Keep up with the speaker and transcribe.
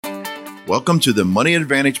Welcome to the Money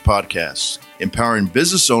Advantage Podcast, empowering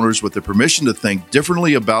business owners with the permission to think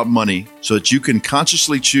differently about money so that you can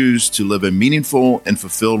consciously choose to live a meaningful and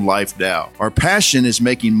fulfilled life now. Our passion is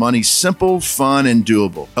making money simple, fun, and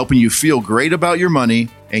doable, helping you feel great about your money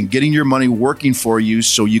and getting your money working for you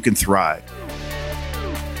so you can thrive.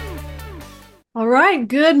 All right,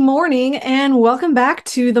 good morning and welcome back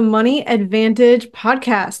to the Money Advantage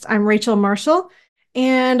Podcast. I'm Rachel Marshall,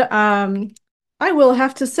 and I will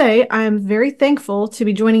have to say I am very thankful to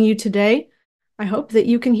be joining you today. I hope that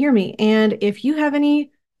you can hear me, and if you have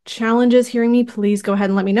any challenges hearing me, please go ahead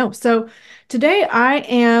and let me know. So today I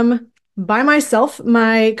am by myself.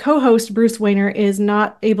 My co-host Bruce Wayner is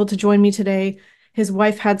not able to join me today. His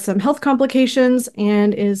wife had some health complications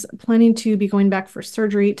and is planning to be going back for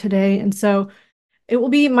surgery today. And so it will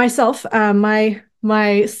be myself.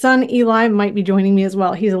 My son Eli might be joining me as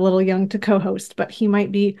well. He's a little young to co-host, but he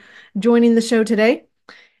might be joining the show today.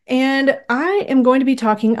 And I am going to be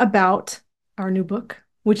talking about our new book,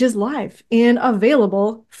 which is live and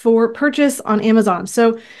available for purchase on Amazon.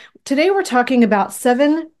 So today we're talking about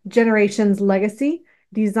 7 Generations Legacy,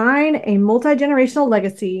 Design a Multi-Generational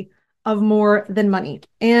Legacy of More Than Money.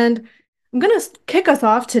 And I'm going to kick us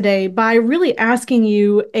off today by really asking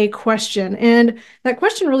you a question. And that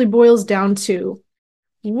question really boils down to,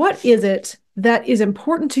 what is it that is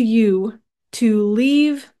important to you to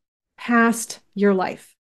leave past your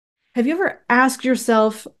life? Have you ever asked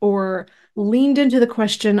yourself or leaned into the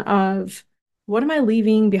question of, what am I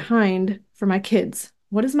leaving behind for my kids?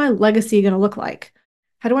 What is my legacy going to look like?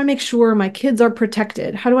 How do I make sure my kids are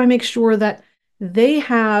protected? How do I make sure that they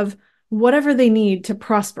have whatever they need to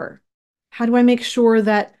prosper? How do I make sure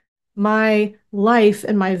that my life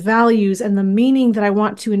and my values and the meaning that I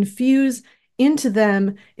want to infuse into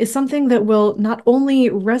them is something that will not only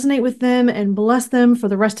resonate with them and bless them for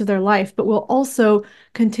the rest of their life, but will also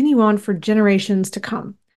continue on for generations to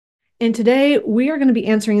come? And today we are going to be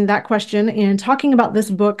answering that question and talking about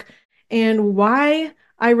this book and why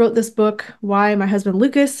I wrote this book, why my husband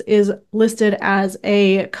Lucas is listed as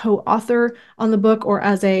a co-author on the book or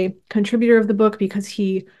as a contributor of the book, because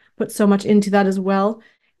he put so much into that as well.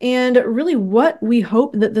 And really what we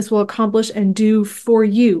hope that this will accomplish and do for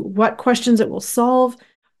you, what questions it will solve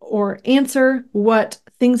or answer, what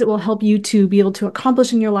things it will help you to be able to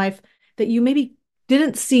accomplish in your life that you maybe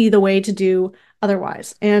didn't see the way to do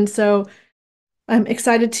otherwise. And so I'm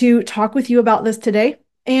excited to talk with you about this today.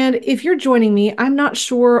 And if you're joining me, I'm not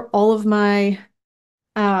sure all of my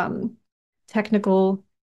technical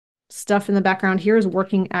stuff in the background here is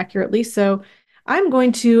working accurately. So I'm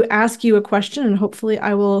going to ask you a question, and hopefully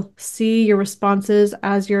I will see your responses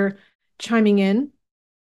as you're chiming in.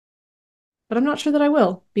 But I'm not sure that I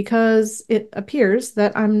will, because it appears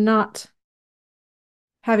that I'm not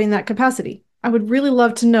having that capacity. I would really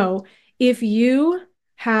love to know if you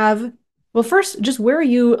have, well, first, just where are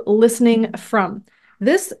you listening from?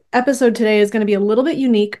 This episode today is going to be a little bit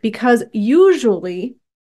unique because usually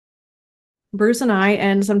Bruce and I,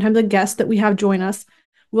 and sometimes a guest that we have join us,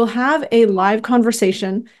 we'll have a live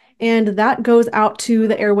conversation, and that goes out to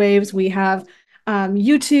the airwaves. We have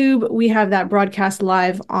YouTube, we have that broadcast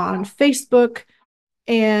live on Facebook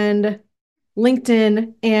and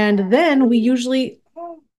LinkedIn, and then we usually,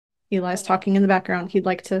 Eli's talking in the background, he'd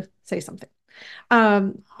like to say something.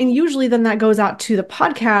 And usually then that goes out to the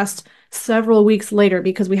podcast several weeks later,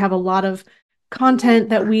 because we have a lot of content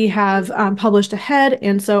that we have published ahead,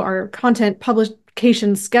 and so our content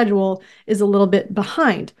publication schedule is a little bit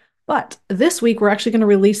behind. But this week, we're actually going to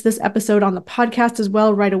release this episode on the podcast as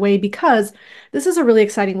well right away, because this is a really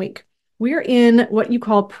exciting week. We're in what you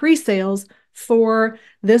call pre-sales for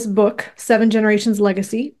this book, 7 Generations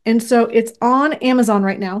Legacy. And so it's on Amazon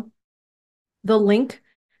right now. The link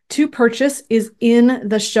to purchase is in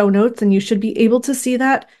the show notes, and you should be able to see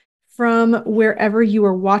that from wherever you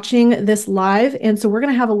are watching this live. And so we're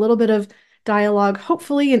going to have a little bit of dialogue,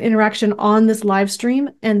 hopefully, and interaction on this live stream.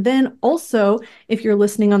 And then also, if you're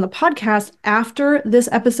listening on the podcast after this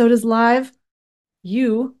episode is live,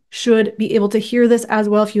 you should be able to hear this as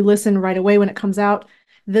well if you listen right away when it comes out.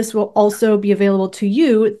 This will also be available to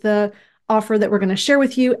you, the offer that we're going to share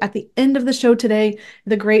with you at the end of the show today,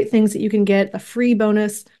 the great things that you can get, a free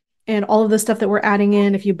bonus, and all of the stuff that we're adding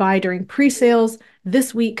in if you buy during pre-sales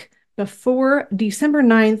this week before December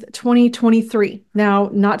 9th, 2023. Now,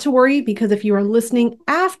 not to worry, because if you are listening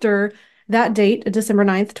after that date, December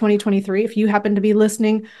 9th, 2023, if you happen to be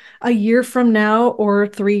listening a year from now or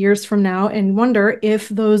 3 years from now and wonder if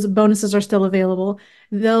those bonuses are still available,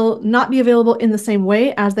 they'll not be available in the same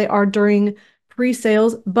way as they are during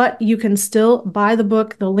pre-sales, but you can still buy the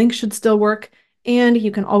book. The link should still work. And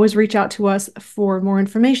you can always reach out to us for more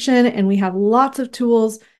information. And we have lots of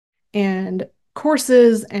tools and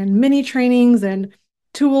courses and mini trainings and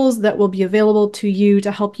tools that will be available to you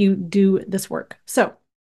to help you do this work. So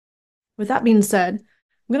with that being said,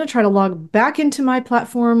 I'm going to try to log back into my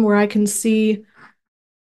platform where I can see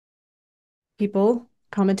people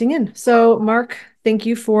commenting in. So Mark, thank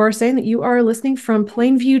you for saying that you are listening from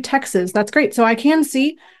Plainview, Texas. That's great. So I can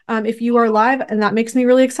see if you are live, and that makes me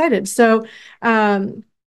really excited. So I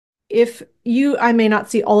may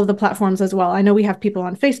not see all of the platforms as well. I know we have people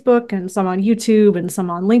on Facebook and some on YouTube and some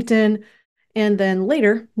on LinkedIn. And then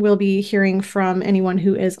later we'll be hearing from anyone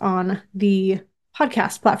who is on the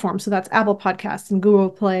podcast platform. So that's Apple Podcasts and Google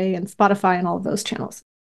Play and Spotify and all of those channels.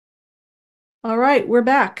 All right, we're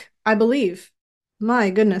back, I believe. My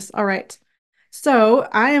goodness. All right. So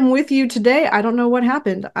I am with you today. I don't know what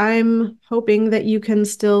happened. I'm hoping that you can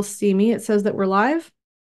still see me. It says that we're live.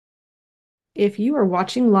 If you are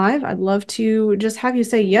watching live, I'd love to just have you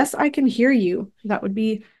say, yes, I can hear you. That would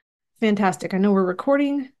be fantastic. I know we're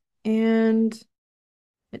recording and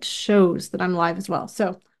it shows that I'm live as well. So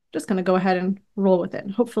I'm just going to go ahead and roll with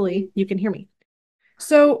it. Hopefully you can hear me.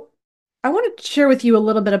 So I want to share with you a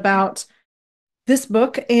little bit about this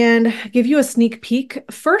book and give you a sneak peek.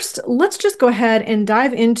 First, let's just go ahead and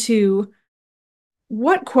dive into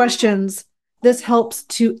what questions this helps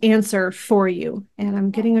to answer for you. And I'm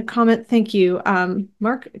getting a comment. Thank you.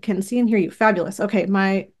 Mark can see and hear you. Fabulous. Okay,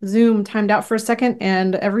 my Zoom timed out for a second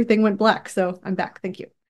and everything went black. So I'm back. Thank you.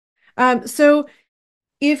 So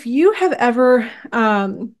if you have ever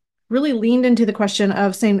really leaned into the question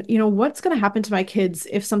of saying, what's going to happen to my kids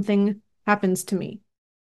if something happens to me?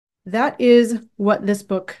 That is what this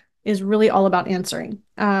book is really all about answering.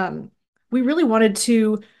 We really wanted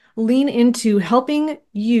to lean into helping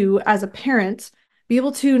you as a parent be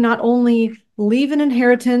able to not only leave an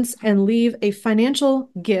inheritance and leave a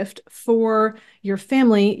financial gift for your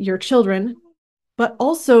family, your children, but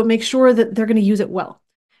also make sure that they're going to use it well.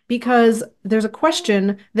 Because there's a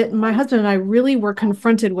question that my husband and I really were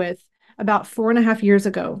confronted with about 4.5 years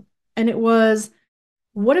ago. And it was,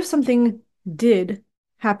 what if something did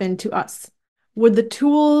happen to us? Would the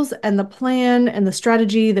tools and the plan and the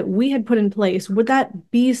strategy that we had put in place, would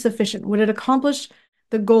that be sufficient? Would it accomplish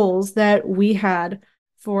the goals that we had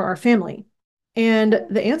for our family? And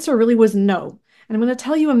the answer really was no. And I'm going to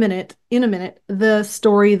tell you in a minute, the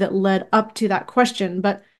story that led up to that question.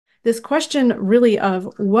 But this question really of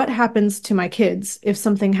what happens to my kids if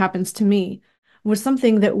something happens to me was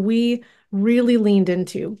something that we really leaned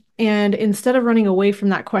into. And instead of running away from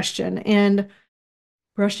that question and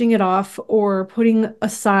brushing it off or putting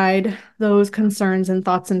aside those concerns and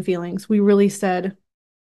thoughts and feelings, we really said,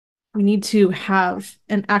 we need to have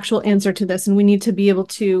an actual answer to this, and we need to be able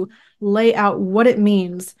to lay out what it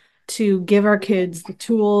means to give our kids the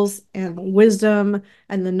tools and the wisdom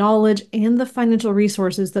and the knowledge and the financial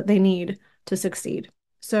resources that they need to succeed.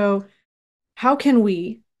 So how can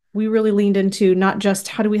we really leaned into not just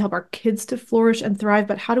how do we help our kids to flourish and thrive,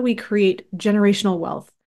 but how do we create generational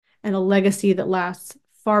wealth and a legacy that lasts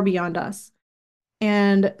far beyond us.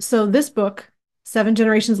 And so this book, 7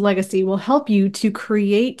 Generations Legacy, will help you to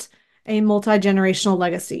create a multi-generational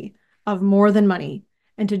legacy of more than money,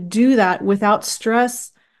 and to do that without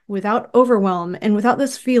stress, without overwhelm, and without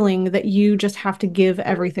this feeling that you just have to give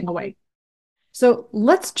everything away. So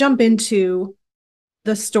let's jump into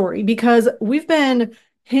the story, because we've been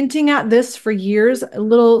hinting at this for years.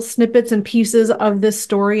 Little snippets and pieces of this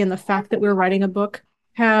story and the fact that we're writing a book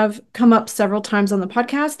have come up several times on the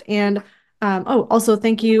podcast. And also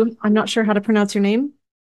thank you. I'm not sure how to pronounce your name.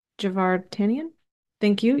 Javartanian.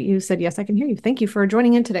 Thank you. You said, yes, I can hear you. Thank you for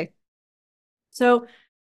joining in today. So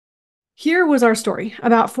here was our story.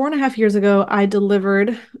 About 4.5 years ago, I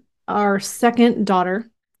delivered our second daughter,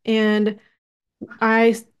 and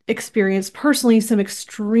I experienced personally some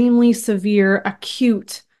extremely severe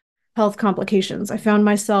acute health complications. I found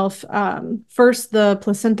myself, first, the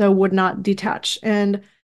placenta would not detach. And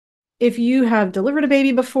if you have delivered a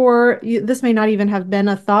baby before, this may not even have been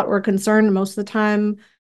a thought or concern. Most of the time,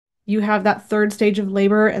 you have that third stage of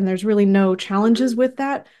labor and there's really no challenges with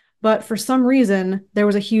that. But for some reason, there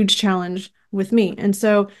was a huge challenge with me. And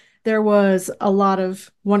so there was a lot of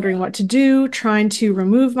wondering what to do, trying to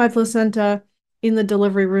remove my placenta in the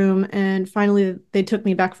delivery room. And finally, they took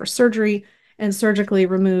me back for surgery and surgically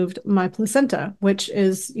removed my placenta, which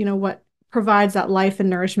is, what provides that life and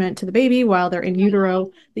nourishment to the baby while they're in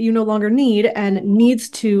utero that you no longer need and needs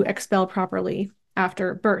to expel properly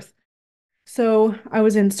after birth. So I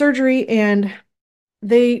was in surgery and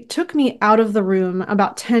they took me out of the room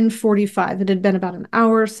about 10:45. It had been about an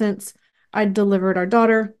hour since I delivered our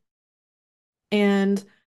daughter. And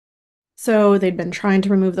so they'd been trying to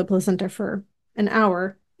remove the placenta for an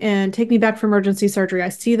hour and take me back for emergency surgery. I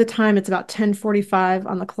see the time, it's about 10:45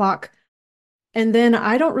 on the clock. And then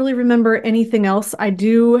I don't really remember anything else. I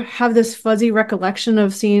do have this fuzzy recollection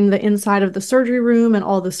of seeing the inside of the surgery room and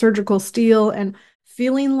all the surgical steel and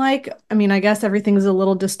feeling like, I mean, I guess everything's a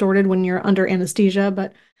little distorted when you're under anesthesia,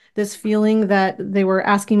 but this feeling that they were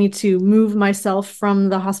asking me to move myself from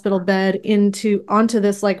the hospital bed onto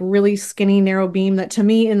this like really skinny narrow beam that to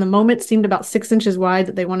me in the moment seemed about 6 inches wide,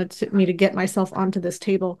 that they wanted me to get myself onto this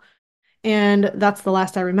table. And that's the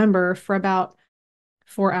last I remember for about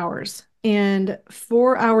 4 hours. And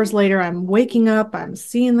 4 hours later, I'm waking up, I'm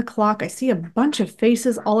seeing the clock, I see a bunch of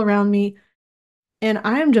faces all around me, and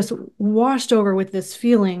I'm just washed over with this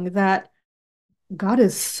feeling that God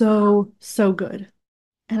is so, so good.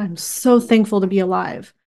 And I'm so thankful to be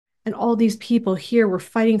alive. And all these people here were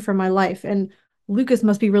fighting for my life. And Lucas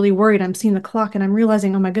must be really worried. I'm seeing the clock and I'm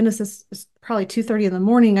realizing, oh my goodness, this is probably 2:30 in the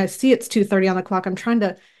morning. I see it's 2:30 on the clock. I'm trying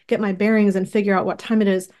to get my bearings and figure out what time it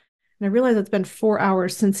is. And I realize it's been 4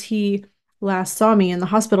 hours since he last saw me in the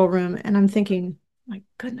hospital room. And I'm thinking, my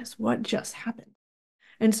goodness, what just happened?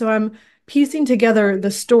 And so I'm piecing together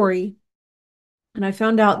the story. And I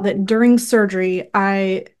found out that during surgery,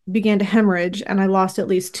 I began to hemorrhage and I lost at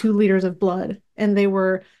least 2 liters of blood. And they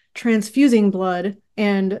were transfusing blood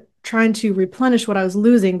and trying to replenish what I was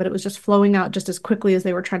losing, but it was just flowing out just as quickly as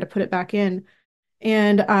they were trying to put it back in.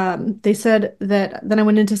 And they said that then I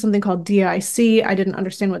went into something called DIC. I didn't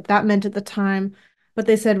understand what that meant at the time, but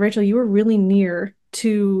they said, Rachel, you were really near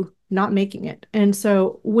to not making it. And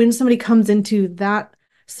so when somebody comes into that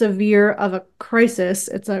severe of a crisis,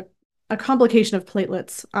 it's a complication of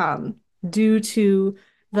platelets due to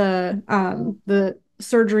the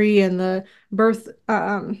surgery and the birth.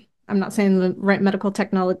 I'm not saying the right medical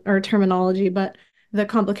technology or terminology, but the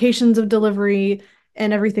complications of delivery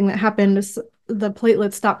and everything that happened, the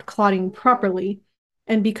platelets stopped clotting properly.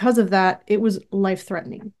 And because of that, it was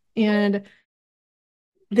life-threatening. And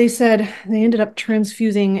they said they ended up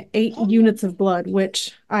transfusing 8 units of blood,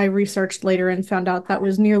 which I researched later and found out that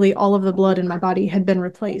was nearly all of the blood in my body had been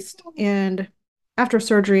replaced. And after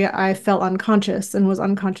surgery, I fell unconscious and was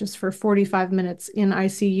unconscious for 45 minutes in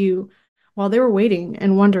ICU while they were waiting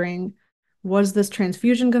and wondering, was this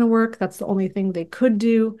transfusion going to work? That's the only thing they could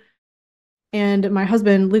do. And my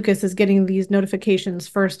husband, Lucas, is getting these notifications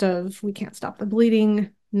first of, we can't stop the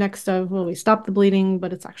bleeding. Next of, well, we stopped the bleeding,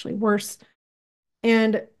 but it's actually worse.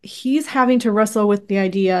 And he's having to wrestle with the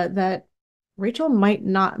idea that Rachel might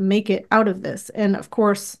not make it out of this. And of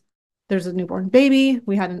course, there's a newborn baby.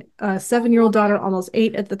 We had a 7-year-old daughter, almost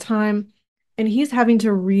 8 at the time. And he's having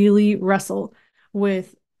to really wrestle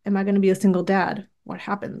with, am I going to be a single dad? What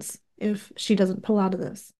happens if she doesn't pull out of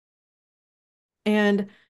this? And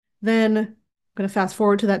then I'm going to fast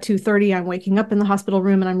forward to that 2:30. I'm waking up in the hospital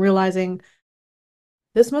room and I'm realizing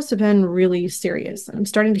this must have been really serious. I'm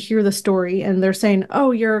starting to hear the story and they're saying,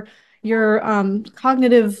 oh, you're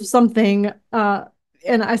cognitive something.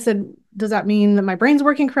 And I said, does that mean that my brain's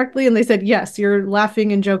working correctly? And they said, yes, you're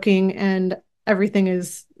laughing and joking and everything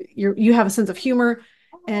is, you have a sense of humor.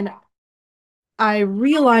 And I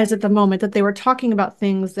realized at the moment that they were talking about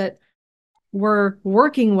things that were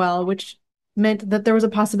working well, which meant that there was a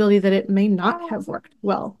possibility that it may not have worked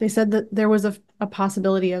well. They said that there was a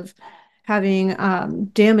possibility of having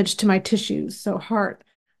damage to my tissues, so heart,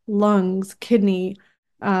 lungs, kidney,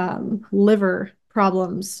 liver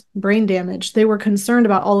problems, brain damage. They were concerned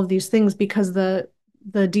about all of these things because the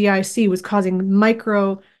DIC was causing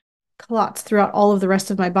micro clots throughout all of the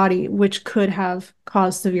rest of my body, which could have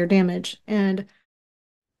caused severe damage. And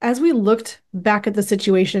as we looked back at the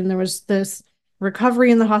situation, there was this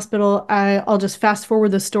recovery in the hospital. I'll just fast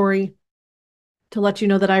forward the story to let you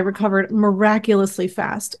know that I recovered miraculously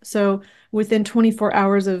fast. So within 24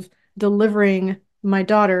 hours of delivering my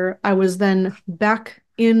daughter, I was then back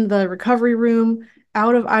in the recovery room,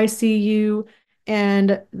 out of ICU,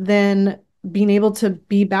 and then being able to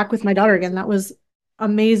be back with my daughter again. That was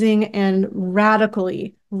amazing and I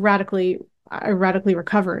radically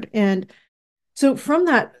recovered. And so from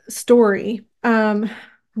that story,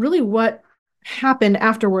 really what happened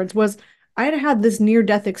afterwards was I had this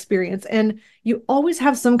near-death experience, and you always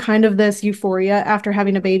have some kind of this euphoria after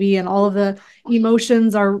having a baby, and all of the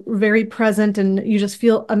emotions are very present, and you just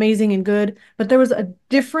feel amazing and good. But there was a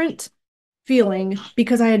different feeling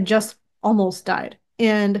because I had just almost died,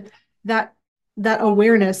 and that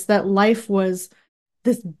awareness that life was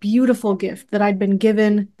this beautiful gift that I'd been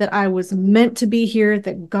given, that I was meant to be here,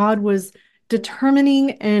 that God was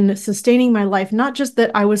determining and sustaining my life, not just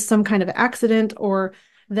that I was some kind of accident or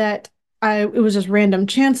that it was just random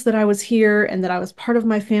chance that I was here and that I was part of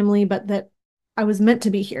my family, but that I was meant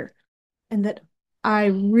to be here and that I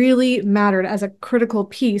really mattered as a critical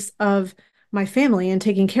piece of my family and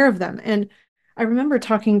taking care of them. And I remember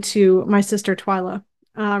talking to my sister Twyla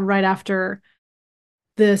right after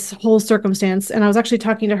this whole circumstance. And I was actually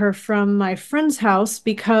talking to her from my friend's house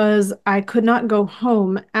because I could not go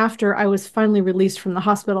home after I was finally released from the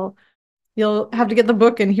hospital. You'll have to get the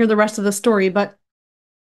book and hear the rest of the story, but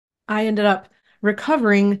I ended up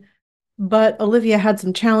recovering, but Olivia had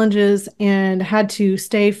some challenges and had to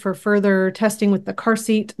stay for further testing with the car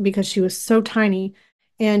seat because she was so tiny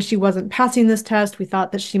and she wasn't passing this test. We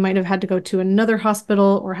thought that she might have had to go to another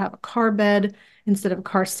hospital or have a car bed instead of a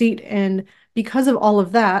car seat. And because of all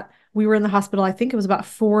of that, we were in the hospital, I think it was about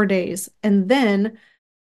 4 days. And then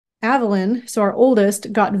Evelyn, so our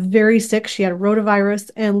oldest, got very sick. She had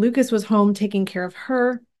rotavirus, and Lucas was home taking care of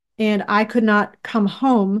her. And I could not come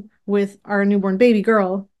home with our newborn baby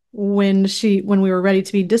girl when we were ready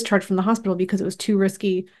to be discharged from the hospital because it was too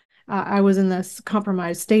risky. I was in this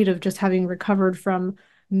compromised state of just having recovered from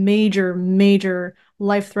major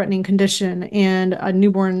life-threatening condition and a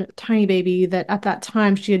newborn tiny baby that at that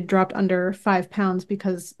time she had dropped under 5 pounds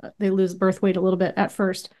because they lose birth weight a little bit at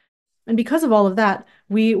first. And because of all of that,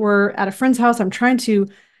 we were at a friend's house. I'm trying to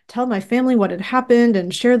tell my family what had happened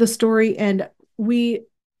and share the story. And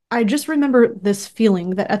I just remember this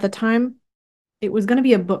feeling that at the time it was going to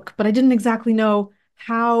be a book, but I didn't exactly know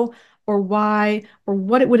how or why or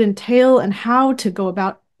what it would entail and how to go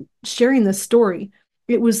about sharing this story.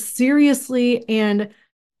 It was seriously and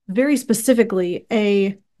very specifically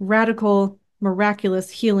a radical, miraculous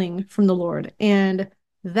healing from the Lord. And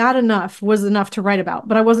that was enough to write about,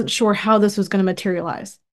 but I wasn't sure how this was going to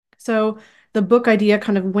materialize. So the book idea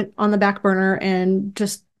kind of went on the back burner and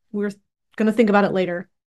just we were going to think about it later.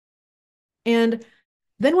 And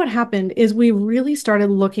then what happened is we really started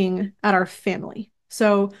looking at our family.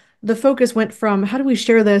 So the focus went from how do we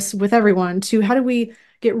share this with everyone to how do we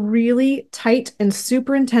get really tight and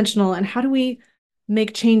super intentional and how do we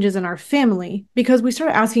make changes in our family? Because we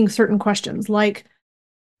started asking certain questions like,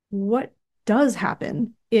 what does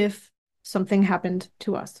happen if something happened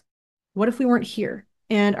to us? What if we weren't here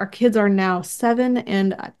and our kids are now 7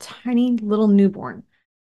 and a tiny little newborn?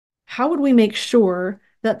 How would we make sure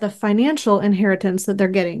that the financial inheritance that they're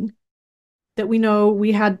getting, that we know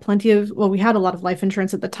we had we had a lot of life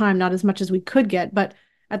insurance at the time, not as much as we could get, but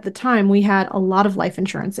at the time we had a lot of life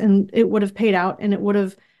insurance and it would have paid out and it would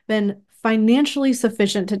have been financially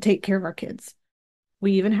sufficient to take care of our kids.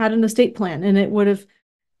 We even had an estate plan and it would have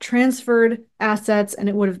transferred assets and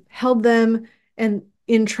it would have held them and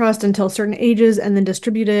in trust until certain ages and then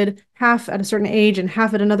distributed half at a certain age and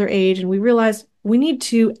half at another age. And we realized we need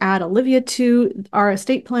to add Olivia to our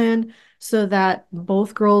estate plan so that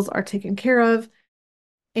both girls are taken care of.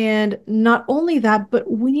 And not only that, but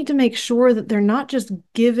we need to make sure that they're not just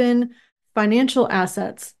given financial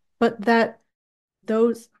assets, but that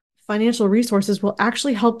those financial resources will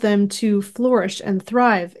actually help them to flourish and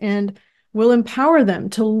thrive and will empower them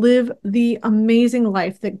to live the amazing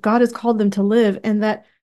life that God has called them to live and that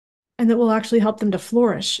will actually help them to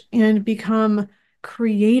flourish and become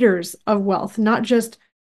creators of wealth, not just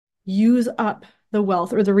use up the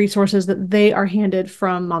wealth or the resources that they are handed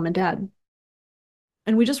from mom and dad.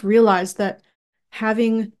 And we just realized that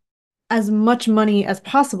having as much money as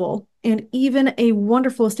possible and even a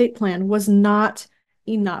wonderful estate plan was not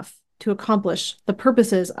enough to accomplish the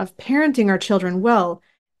purposes of parenting our children well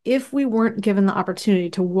if we weren't given the opportunity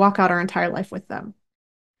to walk out our entire life with them.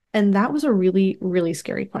 And that was a really, really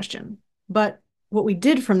scary question. But what we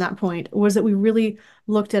did from that point was that we really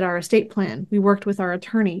looked at our estate plan. We worked with our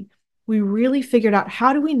attorney. We really figured out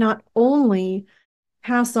how do we not only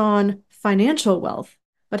pass on financial wealth,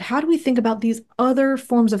 but how do we think about these other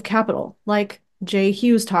forms of capital, like Jay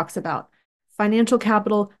Hughes talks about, financial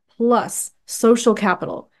capital plus social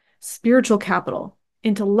capital, spiritual capital,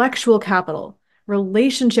 intellectual capital,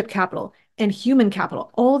 relationship capital, and human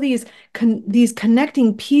capital, all these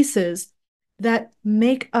connecting pieces that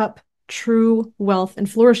make up true wealth and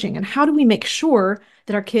flourishing. And how do we make sure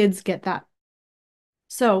that our kids get that?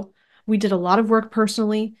 So we did a lot of work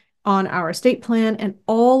personally on our estate plan and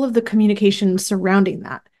all of the communication surrounding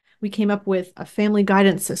that. We came up with a family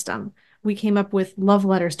guidance system. We came up with love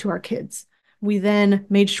letters to our kids. We then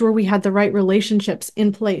made sure we had the right relationships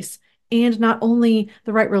in place, and not only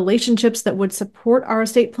the right relationships that would support our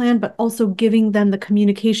estate plan, but also giving them the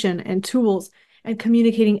communication and tools and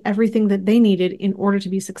communicating everything that they needed in order to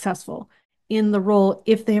be successful in the role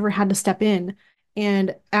if they ever had to step in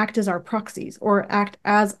and act as our proxies or act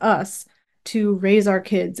as us to raise our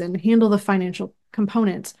kids and handle the financial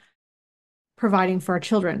components. providing for our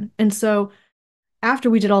children. And so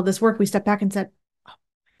after we did all this work, we stepped back and said, oh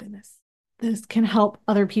my goodness, this can help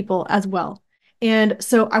other people as well. And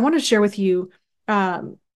so I want to share with you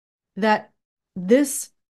that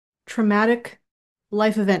this traumatic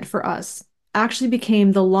life event for us actually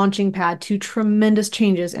became the launching pad to tremendous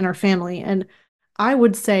changes in our family. And I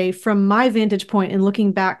would say, from my vantage point and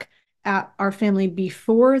looking back at our family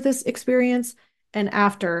before this experience and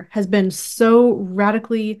after, has been so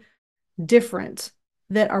radically different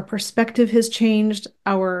that our perspective has changed,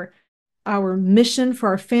 our mission for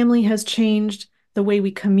our family has changed, the way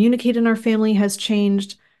we communicate in our family has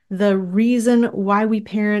changed, the reason why we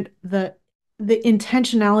parent, the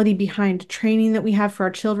intentionality behind training that we have for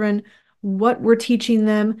our children, what we're teaching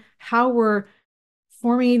them, how we're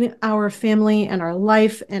forming our family and our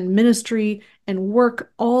life and ministry and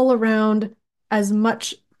work all around as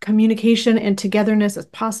much communication and togetherness as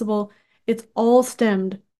possible. It's all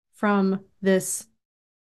stemmed from this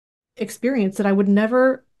experience that I would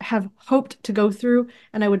never have hoped to go through,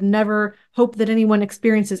 and I would never hope that anyone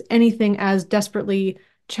experiences anything as desperately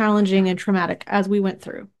challenging and traumatic as we went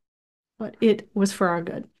through. But it was for our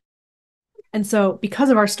good. And so because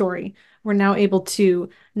of our story, we're now able to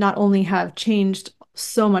not only have changed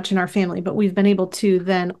so much in our family, but we've been able to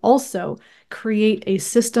then also create a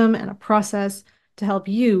system and a process to help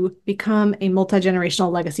you become a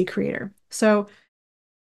multi-generational legacy creator. So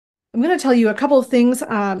I'm going to tell you a couple of things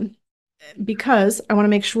because I want to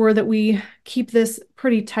make sure that we keep this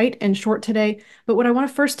pretty tight and short today. But what I want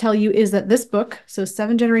to first tell you is that this book, so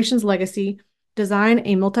 7 Generations Legacy, Design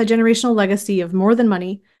a Multi-Generational Legacy of More Than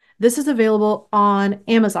Money, this is available on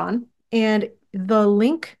Amazon, and the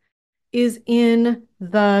link is in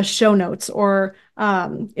the show notes, or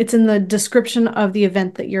it's in the description of the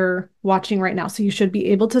event that you're watching right now. So you should be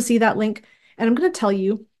able to see that link. And I'm going to tell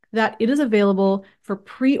you that it is available for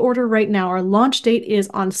pre-order right now. Our launch date is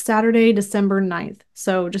on Saturday, December 9th.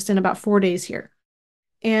 So just in about 4 days here.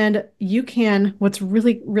 And you can, what's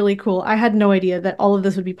really, really cool, I had no idea that all of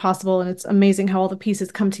this would be possible, and it's amazing how all the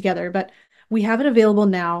pieces come together, but we have it available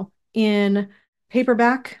now in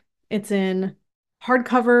paperback, it's in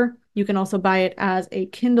hardcover, you can also buy it as a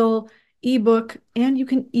Kindle ebook, and you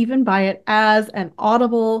can even buy it as an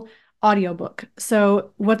Audible audiobook.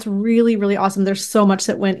 So what's really, really awesome, there's so much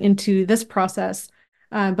that went into this process,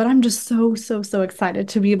 but I'm just so, so, so excited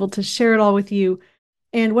to be able to share it all with you.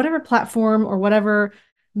 And whatever platform or whatever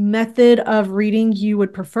method of reading you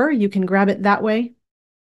would prefer, you can grab it that way.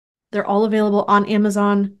 They're all available on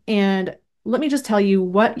Amazon. And let me just tell you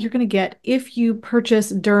what you're going to get if you purchase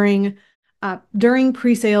during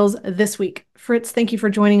pre-sales this week. Fritz, thank you for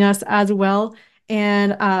joining us as well.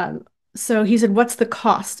 And so he said, what's the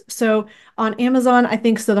cost? So on Amazon, I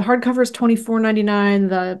think so the hardcover is $24.99.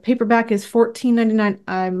 The paperback is $14.99.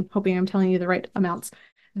 I'm hoping I'm telling you the right amounts.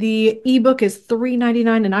 The ebook is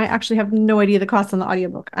 $3.99, and I actually have no idea the cost on the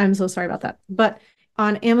audiobook. I'm so sorry about that. But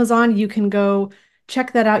on Amazon, you can go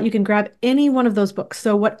check that out. You can grab any one of those books.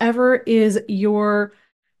 So whatever is your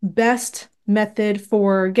best method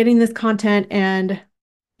for getting this content and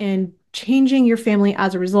changing your family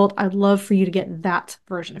as a result, I'd love for you to get that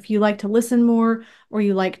version. If you like to listen more, or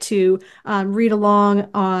you like to read along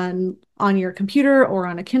on your computer or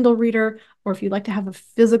on a Kindle reader, or if you'd like to have a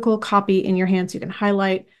physical copy in your hands, you can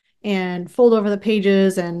highlight and fold over the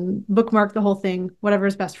pages and bookmark the whole thing, whatever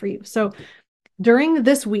is best for you. So during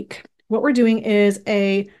this week, what we're doing is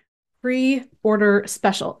a pre-order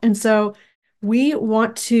special. And so we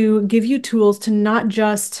want to give you tools to not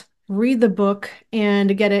just read the book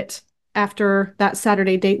and get it after that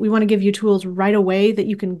Saturday date. We want to give you tools right away that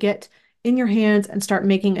you can get in your hands and start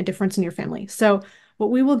making a difference in your family. So what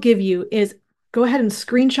we will give you is go ahead and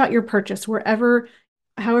screenshot your purchase however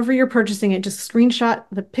you're purchasing it, just screenshot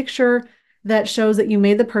the picture that shows that you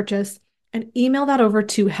made the purchase and email that over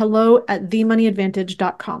to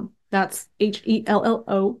hello@themoneyadvantage.com. That's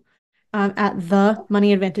HELLO at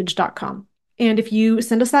themoneyadvantage.com. And if you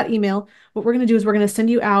send us that email, what we're going to do is we're going to send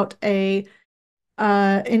you out an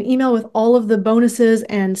email with all of the bonuses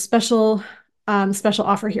and special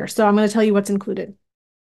offer here. So I'm going to tell you what's included.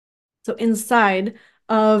 So inside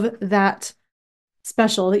of that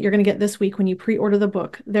special that you're going to get this week when you pre-order the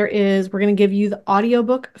book, we're going to give you the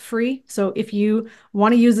audiobook free. So if you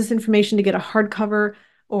want to use this information to get a hardcover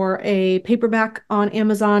or a paperback on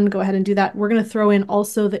Amazon, go ahead and do that. We're going to throw in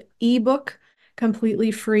also the ebook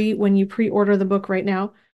completely free when you pre-order the book right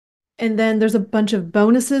now. And then there's a bunch of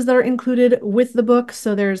bonuses that are included with the book.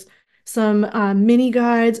 So there's some mini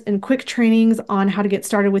guides and quick trainings on how to get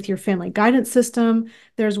started with your family guidance system.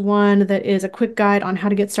 There's one that is a quick guide on how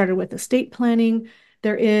to get started with estate planning.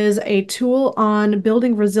 There is a tool on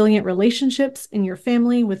building resilient relationships in your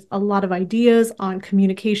family with a lot of ideas on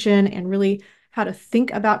communication and really how to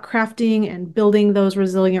think about crafting and building those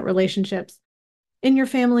resilient relationships in your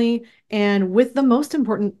family and with the most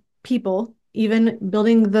important people, even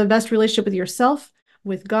building the best relationship with yourself,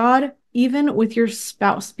 with God, even with your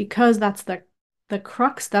spouse, because that's the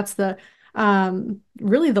crux, that's the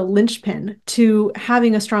really the linchpin to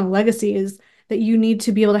having a strong legacy is that you need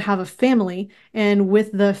to be able to have a family. And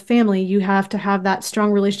with the family, you have to have that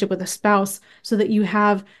strong relationship with a spouse so that you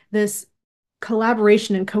have this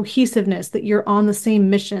collaboration and cohesiveness, that you're on the same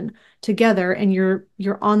mission together and you're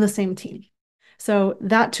on the same team. So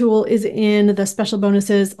that tool is in the special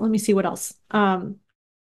bonuses. Let me see what else.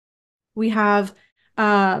 We have,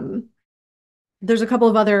 there's a couple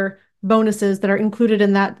of other bonuses that are included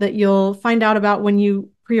in that you'll find out about when you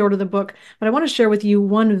pre-order the book. But I want to share with you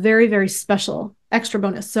one very, very special extra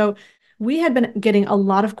bonus. So we had been getting a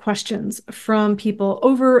lot of questions from people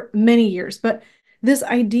over many years, but this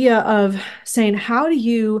idea of saying, how do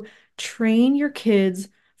you train your kids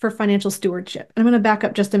for financial stewardship? I'm going to back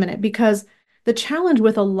up just a minute, because the challenge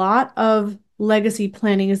with a lot of legacy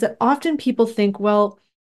planning is that often people think, well,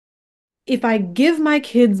 if I give my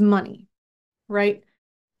kids money, right,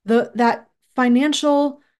 that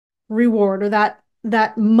financial reward or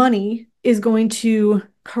that money is going to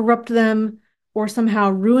corrupt them or somehow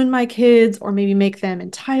ruin my kids, or maybe make them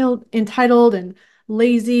entitled and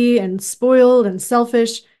lazy and spoiled and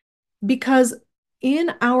selfish. Because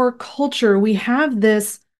in our culture, we have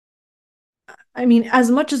this, I mean, as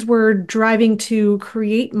much as we're driving to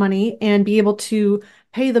create money and be able to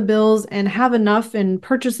pay the bills and have enough and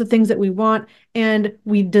purchase the things that we want, and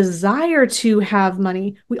we desire to have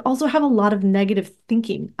money, we also have a lot of negative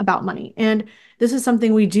thinking about money. And this is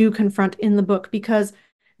something we do confront in the book, because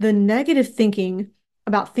the negative thinking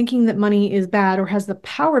about thinking that money is bad or has the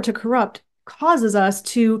power to corrupt causes us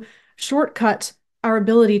to shortcut our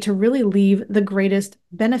ability to really leave the greatest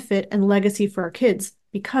benefit and legacy for our kids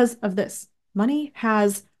because of this. Money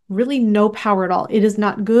has really no power at all. It is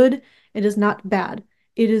not good. It is not bad.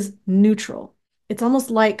 It is neutral. It's almost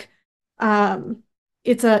like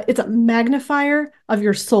it's a magnifier of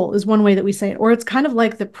your soul is one way that we say it. Or it's kind of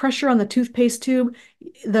like the pressure on the toothpaste tube.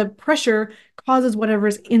 The pressure causes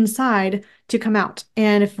whatever's inside to come out.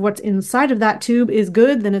 And if what's inside of that tube is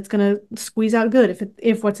good, then it's going to squeeze out good.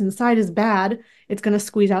 If what's inside is bad, it's going to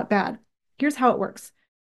squeeze out bad. Here's how it works.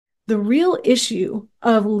 The real issue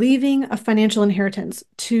of leaving a financial inheritance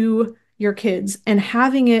to your kids and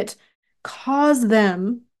having it cause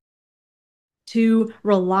them to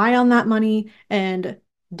rely on that money and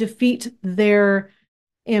defeat their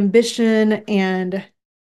ambition and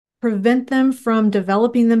prevent them from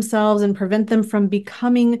developing themselves and prevent them from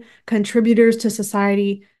becoming contributors to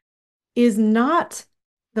society is not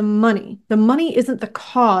the money. The money isn't the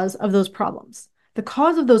cause of those problems. The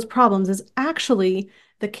cause of those problems is actually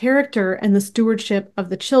the character and the stewardship of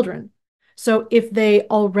the children. So if they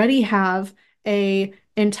already have a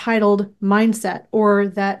entitled mindset, or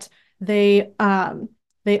that they are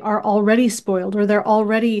already spoiled, or they're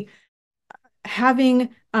already having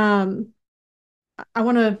I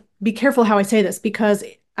want to be careful how I say this, because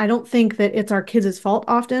I don't think that it's our kids' fault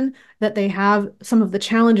often that they have some of the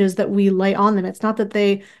challenges that we lay on them. It's not that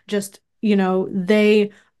they just,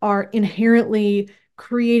 they are inherently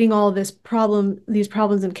creating all of these problems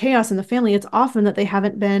and chaos in the family. It's often that they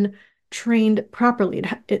haven't been trained properly,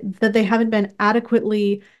 that they haven't been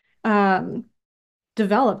adequately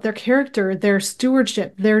developed, their character, their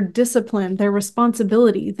stewardship, their discipline, their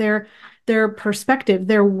responsibility, their perspective,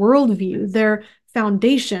 their worldview, their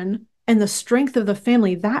foundation, and the strength of the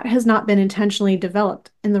family, that has not been intentionally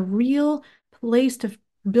developed. And the real place to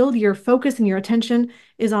build your focus and your attention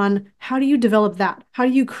is on, how do you develop that? How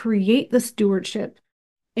do you create the stewardship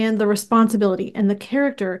and the responsibility and the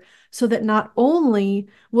character, so that not only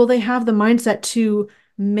will they have the mindset to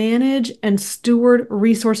manage and steward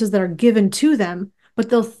resources that are given to them, but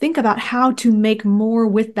they'll think about how to make more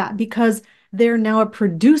with that, because they're now a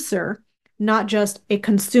producer, not just a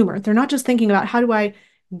consumer. They're not just thinking about, how do I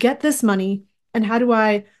get this money and how do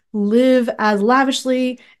I live as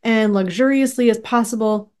lavishly and luxuriously as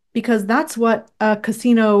possible, because that's what a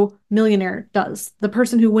casino millionaire does. The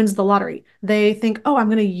person who wins the lottery, they think, oh, I'm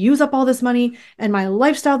going to use up all this money and my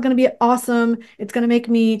lifestyle is going to be awesome. It's going to make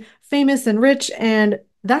me famous and rich. And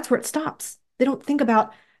that's where it stops. They don't think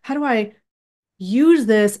about, how do I use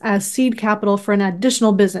this as seed capital for an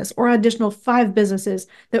additional business or additional 5 businesses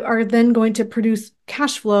that are then going to produce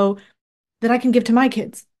cash flow that I can give to my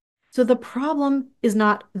kids. So the problem is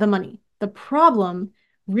not the money. The problem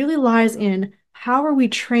really lies in, how are we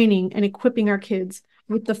training and equipping our kids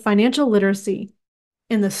with the financial literacy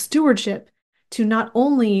and the stewardship to not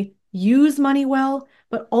only use money well,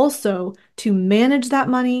 but also to manage that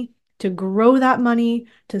money, to grow that money,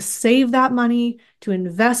 to save that money, to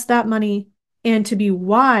invest that money, and to be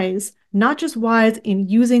wise, not just wise in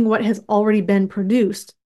using what has already been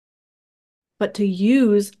produced, but to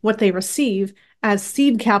use what they receive as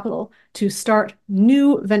seed capital to start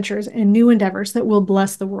new ventures and new endeavors that will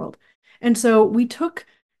bless the world. And so we took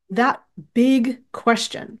that big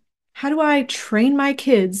question, how do I train my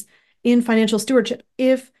kids in financial stewardship?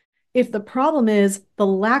 If the problem is the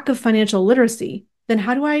lack of financial literacy, then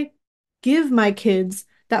how do I give my kids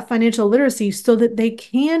that financial literacy so that they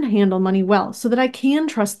can handle money well, so that I can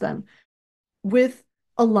trust them with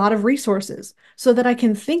a lot of resources, so that I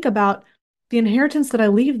can think about the inheritance that I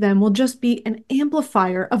leave them will just be an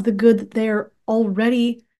amplifier of the good that they're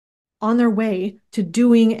already on their way to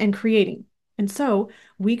doing and creating. And so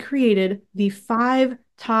we created the 5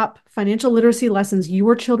 top financial literacy lessons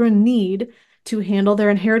your children need to handle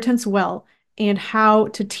their inheritance well and how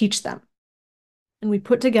to teach them. And we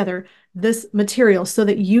put together this material so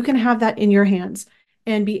that you can have that in your hands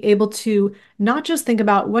and be able to not just think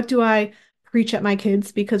about what do I preach at my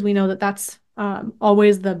kids, because we know that that's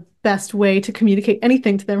always the best way to communicate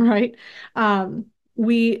anything to them, right?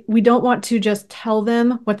 We don't want to just tell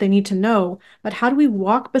them what they need to know, but how do we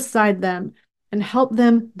walk beside them and help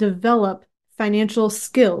them develop financial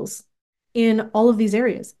skills in all of these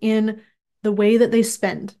areas, in the way that they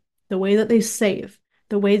spend, the way that they save,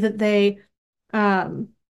 the way that they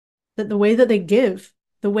give,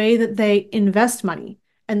 the way that they invest money,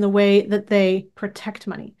 and the way that they protect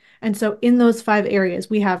money. And so in those 5 areas,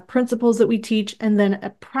 we have principles that we teach, and then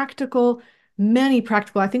many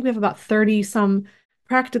practical, I think we have about 30 some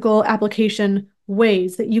practical application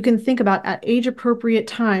ways that you can think about at age appropriate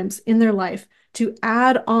times in their life to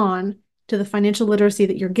add on to the financial literacy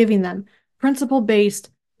that you're giving them, principle-based,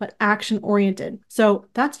 but action-oriented. So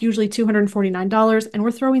that's usually $249, and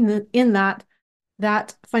we're throwing in that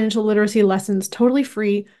financial literacy lessons totally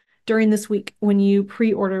free during this week when you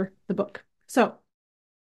pre-order the book. So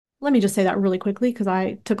let me just say that really quickly because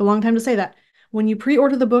I took a long time to say that. When you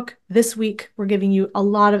pre-order the book this week, we're giving you a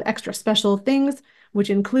lot of extra special things,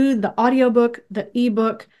 which include the audiobook, the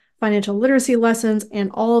ebook, financial literacy lessons,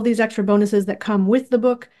 and all of these extra bonuses that come with the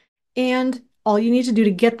book. And all you need to do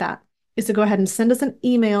to get that is to go ahead and send us an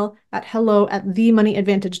email at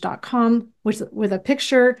hello@themoneyadvantage.com with a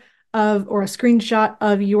picture of or a screenshot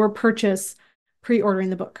of your purchase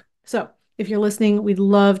pre-ordering the book. So if you're listening, we'd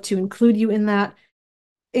love to include you in that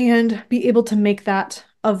and be able to make that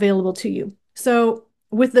available to you. So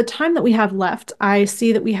with the time that we have left, I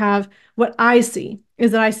see that we have, what I see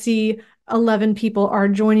is that I see 11 people are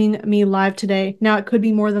joining me live today. Now it could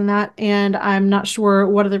be more than that, and I'm not sure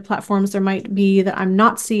what other platforms there might be that I'm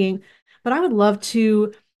not seeing, but I would love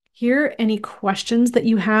to hear any questions that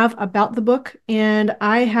you have about the book, and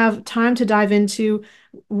I have time to dive into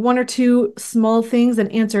 1 or 2 small things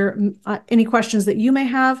and answer any questions that you may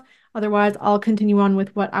have. Otherwise, I'll continue on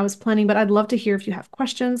with what I was planning, but I'd love to hear if you have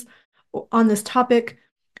questions on this topic,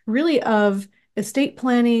 really of estate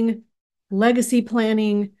planning, legacy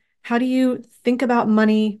planning. How do you think about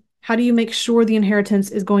money? How do you make sure the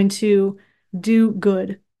inheritance is going to do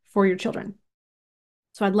good for your children?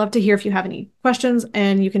 So I'd love to hear if you have any questions,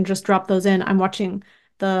 and you can just drop those in. I'm watching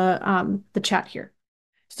the chat here.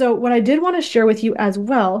 So what I did want to share with you as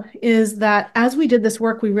well is that as we did this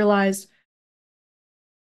work, we realized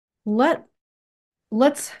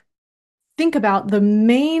let's think about the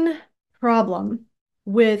main problem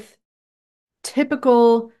with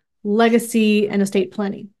typical legacy and estate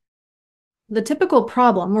planning. The typical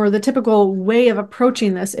problem or the typical way of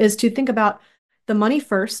approaching this is to think about the money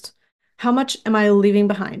first. How much am I leaving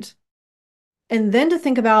behind? And then to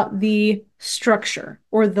think about the structure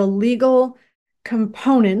or the legal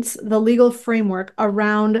components, the legal framework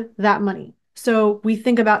around that money. So we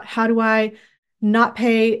think about how do I not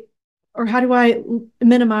pay, or how do I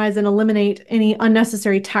minimize and eliminate any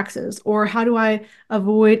unnecessary taxes? Or how do I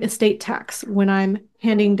avoid estate tax when I'm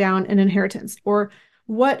handing down an inheritance? Or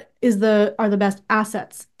what are the best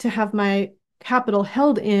assets to have my capital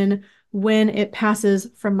held in when it passes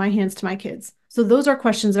from my hands to my kids? So those are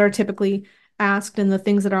questions that are typically asked and the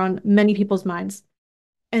things that are on many people's minds.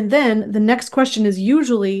 And then the next question is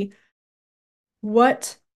usually,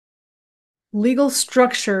 what legal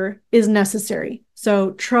structure is necessary?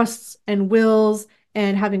 So trusts and wills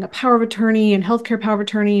and having a power of attorney and healthcare power of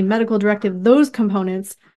attorney, medical directive, those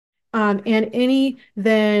components, and any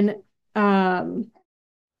then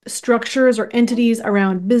structures or entities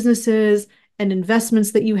around businesses and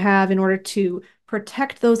investments that you have in order to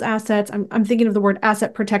protect those assets. I'm thinking of the word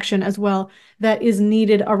asset protection as well, that is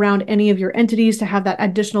needed around any of your entities to have that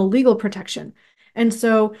additional legal protection. And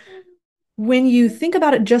so when you think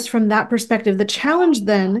about it just from that perspective, the challenge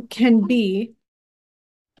then can be,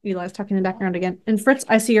 Eli's talking in the background again. And Fritz,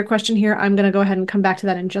 I see your question here. I'm going to go ahead and come back to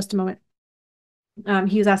that in just a moment.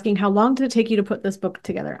 He was asking, how long did it take you to put this book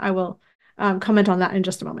together? I will comment on that in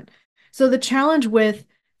just a moment. So the challenge with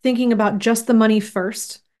thinking about just the money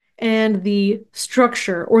first and the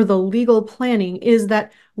structure or the legal planning is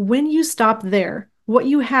that when you stop there, what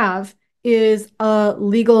you have is a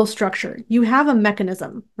legal structure. You have a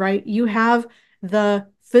mechanism, right? You have the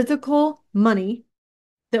physical money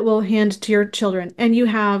that will hand to your children, and you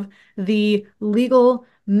have the legal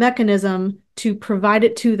mechanism to provide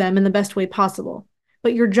it to them in the best way possible.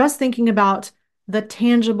 But you're just thinking about the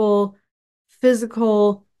tangible,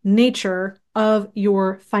 physical nature of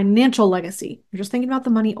your financial legacy. You're just thinking about the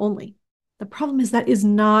money only. The problem is that is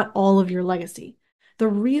not all of your legacy. The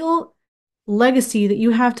real legacy that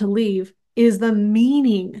you have to leave is the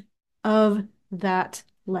meaning of that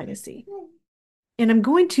legacy. And I'm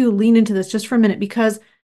going to lean into this just for a minute, because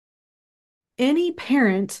any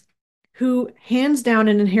parent who hands down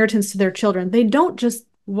an inheritance to their children, they don't just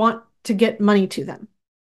want to get money to them.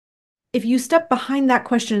 If you step behind that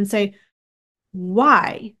question and say,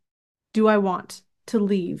 why do I want to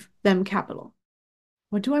leave them capital?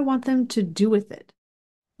 What do I want them to do with it?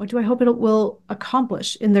 What do I hope it will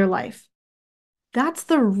accomplish in their life? That's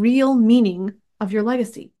the real meaning of your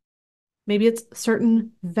legacy. Maybe it's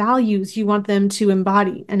certain values you want them to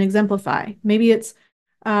embody and exemplify. Maybe it's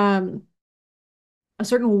a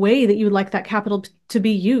certain way that you would like that capital to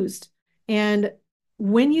be used. And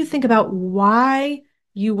when you think about why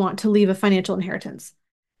you want to leave a financial inheritance,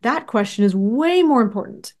 that question is way more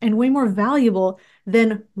important and way more valuable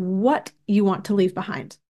than what you want to leave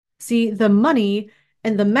behind. See, the money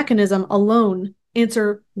and the mechanism alone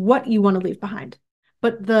answer what you want to leave behind.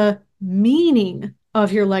 But the meaning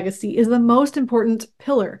of your legacy is the most important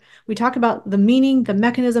pillar. We talk about the meaning, the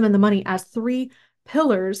mechanism, and the money as three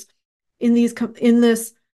pillars in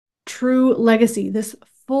this true legacy, this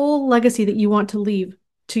full legacy that you want to leave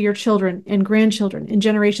to your children and grandchildren and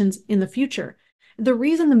generations in the future. The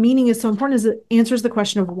reason the meaning is so important is it answers the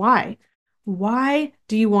question of why. Why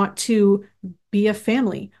do you want to be a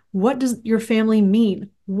family? What does your family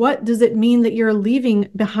mean? What does it mean that you're leaving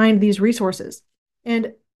behind these resources?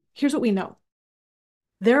 And here's what we know.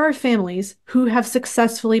 There are families who have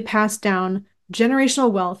successfully passed down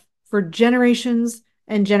generational wealth for generations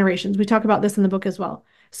and generations. We talk about this in the book as well.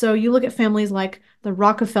 So you look at families like the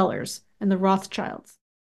Rockefellers and the Rothschilds.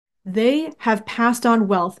 They have passed on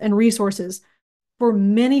wealth and resources for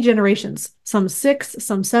many generations, some 6,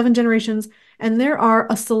 some 7 generations, and there are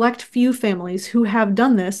a select few families who have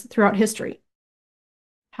done this throughout history.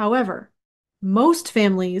 However, most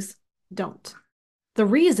families don't. The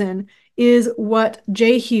reason is what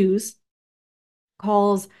Jay Hughes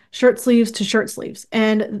calls shirt sleeves to shirt sleeves,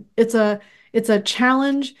 and it's a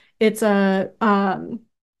challenge. It's a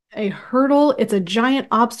hurdle. It's a giant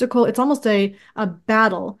obstacle. It's almost a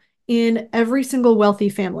battle in every single wealthy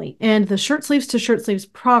family. And the shirt sleeves to shirt sleeves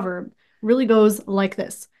proverb really goes like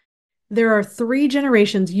this. There are 3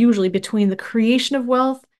 generations usually between the creation of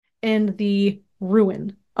wealth and the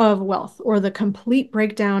ruin of wealth, or the complete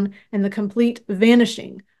breakdown and the complete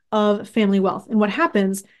vanishing of family wealth. And what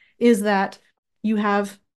happens is that you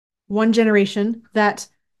have one generation that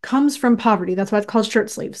comes from poverty. That's why it's called shirt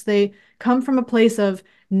sleeves. They come from a place of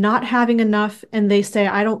not having enough, and they say,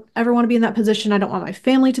 I don't ever want to be in that position. I don't want my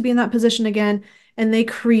family to be in that position again. And they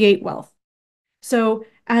create wealth. So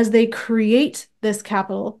as they create this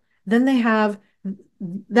capital, then they have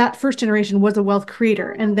that first generation was a wealth creator,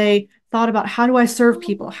 and they thought about, how do I serve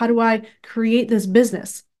people? How do I create this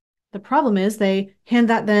business? The problem is they hand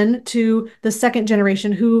that then to the second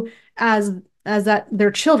generation, who, as that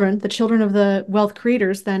their children, the children of the wealth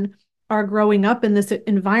creators, then are growing up in this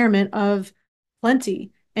environment of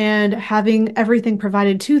plenty and having everything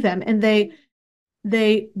provided to them. And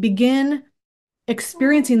they begin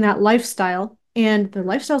experiencing that lifestyle, and the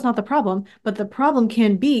lifestyle is not the problem, but the problem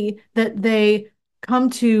can be that they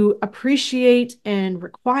come to appreciate and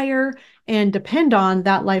require and depend on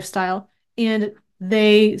that lifestyle, and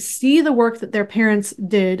they see the work that their parents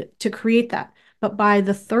did to create that. But by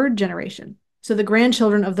the third generation, so the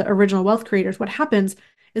grandchildren of the original wealth creators, what happens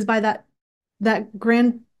is by that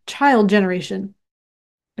grandchild generation,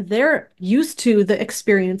 they're used to the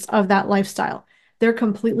experience of that lifestyle. They're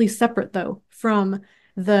completely separate, though, from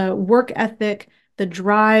the work ethic, the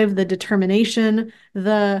drive, the determination,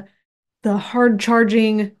 the hard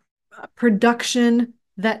charging production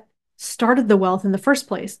that started the wealth in the first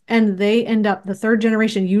place. And they end up, the third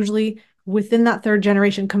generation, usually within that third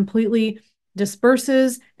generation, completely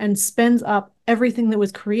disperses and spends up everything that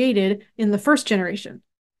was created in the first generation.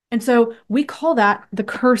 And so we call that the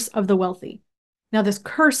curse of the wealthy. Now, this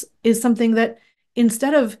curse is something that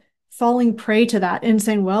instead of falling prey to that and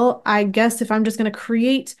saying, well, I guess if I'm just going to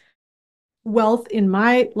create wealth in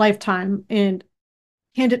my lifetime and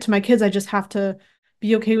hand it to my kids, I just have to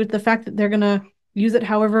be okay with the fact that they're going to use it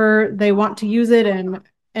however they want to use it,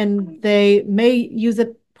 and they may use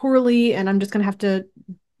it poorly, and I'm just going to have to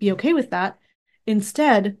be okay with that.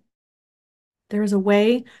 Instead, there is a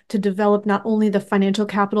way to develop not only the financial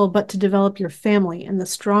capital, but to develop your family and the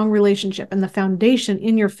strong relationship and the foundation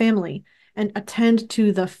in your family, and attend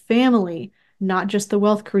to the family, not just the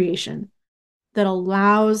wealth creation, that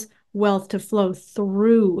allows wealth to flow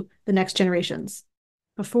through the next generations.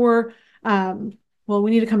 Before, well,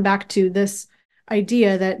 we need to come back to this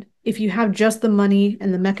idea that if you have just the money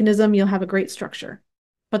and the mechanism, you'll have a great structure.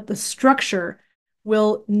 But the structure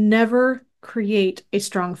will never create a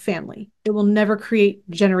strong family. It will never create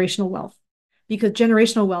generational wealth, because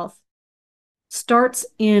generational wealth starts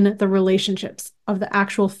in the relationships of the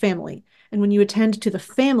actual family. And when you attend to the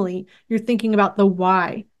family, you're thinking about the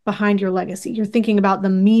why behind your legacy. You're thinking about the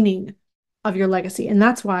meaning of your legacy. And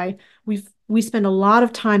that's why we spend a lot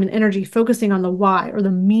of time and energy focusing on the why, or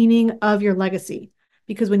the meaning of your legacy.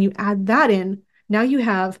 Because when you add that in, now you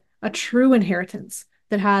have a true inheritance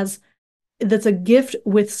that's a gift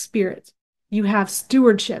with spirit. You have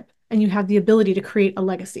stewardship, and you have the ability to create a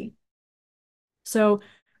legacy. So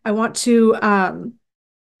I want to,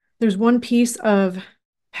 there's one piece of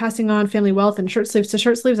passing on family wealth and shirt sleeves to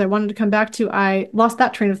shirt sleeves I wanted to come back to. I lost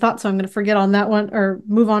that train of thought, so I'm going to forget on that one, or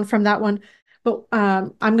move on from that one. But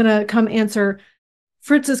I'm going to come answer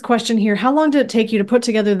Fritz's question here. How long did it take you to put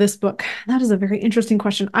together this book? That is a very interesting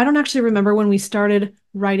question. I don't actually remember when we started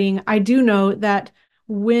writing. I do know that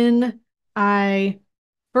when I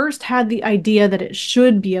first had the idea that it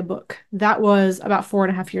should be a book, that was about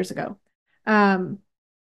 4.5 years ago.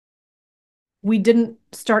 We didn't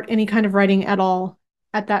start any kind of writing at all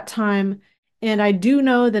at that time. And I do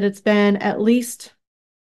know that it's been at least,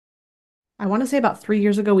 I want to say about 3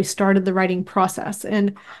 years ago, we started the writing process.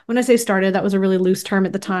 And when I say started, that was a really loose term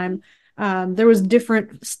at the time. There was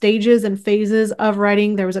different stages and phases of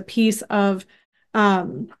writing. There was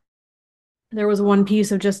one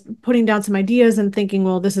piece of just putting down some ideas and thinking,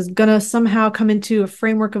 well, this is gonna somehow come into a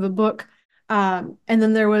framework of a book. And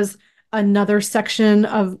then there was another section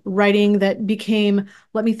of writing that became,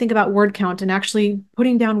 let me think about word count, and actually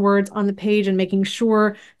putting down words on the page and making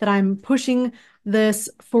sure that I'm pushing this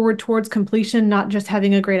forward towards completion, not just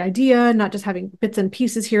having a great idea, not just having bits and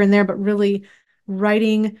pieces here and there, but really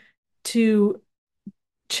writing to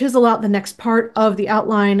chisel out the next part of the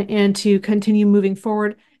outline and to continue moving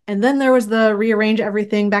forward. And then there was the rearrange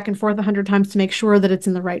everything back and forth 100 times to make sure that it's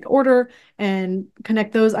in the right order and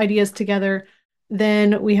connect those ideas together.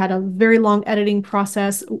 Then we had a very long editing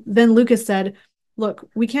process. Then Lucas said, look,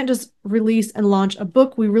 we can't just release and launch a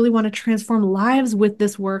book. We really want to transform lives with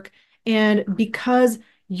this work. And because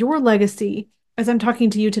your legacy, as I'm talking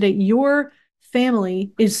to you today, your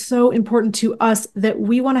family is so important to us that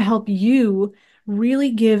we want to help you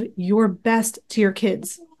really give your best to your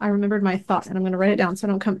kids. I remembered my thought, and I'm going to write it down so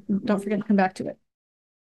don't forget to come back to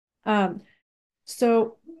it.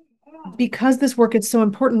 So because this work is so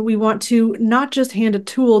important, we want to not just hand a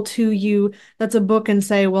tool to you that's a book and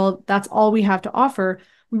say, well, that's all we have to offer.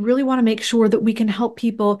 We really want to make sure that we can help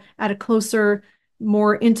people at a closer,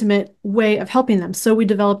 more intimate way of helping them. So we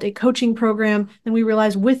developed a coaching program, and we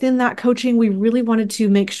realized within that coaching, we really wanted to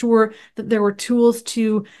make sure that there were tools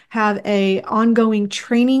to have a ongoing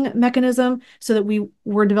training mechanism, so that we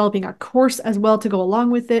were developing a course as well to go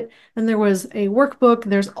along with it. And there was a workbook.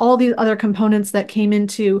 There's all these other components that came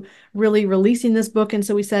into really releasing this book. And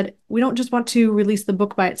so we said, we don't just want to release the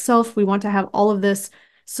book by itself. We want to have all of this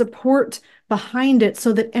support behind it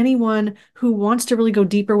so that anyone who wants to really go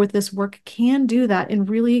deeper with this work can do that and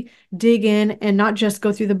really dig in, and not just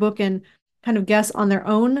go through the book and kind of guess on their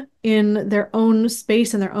own in their own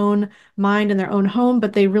space and their own mind and their own home,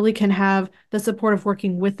 but they really can have the support of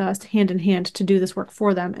working with us hand in hand to do this work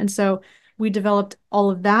for them. And so we developed all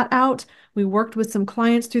of that out. We worked with some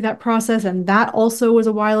clients through that process, and that also was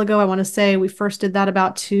a while ago. I want to say we first did that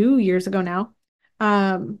about 2 years ago now.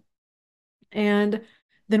 And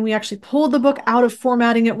then we actually pulled the book out of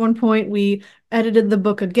formatting at one point. We edited the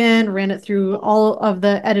book again, ran it through all of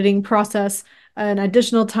the editing process an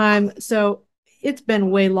additional time. So it's been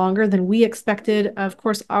way longer than we expected. Of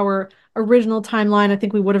course, our original timeline, I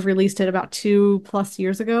think we would have released it about 2+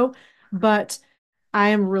 years ago. But I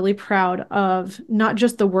am really proud of not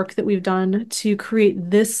just the work that we've done to create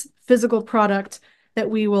this physical product that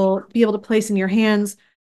we will be able to place in your hands,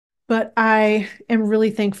 but I am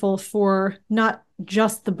really thankful for not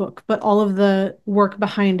just the book, but all of the work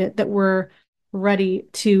behind it that we're ready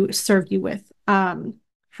to serve you with.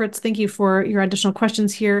 Fritz, thank you for your additional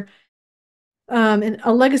questions here. And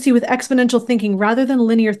a legacy with exponential thinking rather than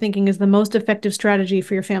linear thinking is the most effective strategy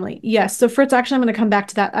for your family. Yes. So Fritz, actually, I'm going to come back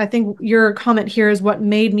to that. I think your comment here is what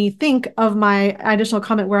made me think of my additional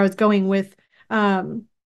comment where I was going with the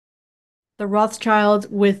Rothschilds,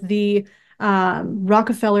 with the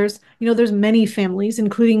Rockefellers. There's many families,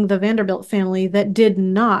 including the Vanderbilt family, that did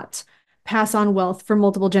not pass on wealth for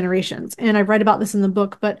multiple generations. And I write about this in the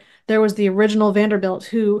book, but there was the original Vanderbilt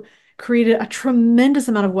who created a tremendous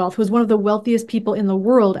amount of wealth, who was one of the wealthiest people in the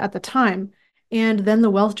world at the time. And then the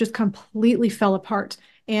wealth just completely fell apart.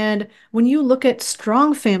 And when you look at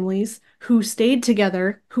strong families who stayed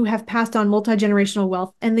together, who have passed on multi-generational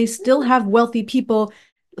wealth, and they still have wealthy people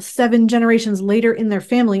 7 generations later in their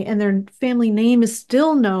family, and their family name is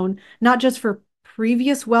still known, not just for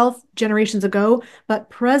previous wealth generations ago, but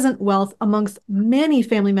present wealth amongst many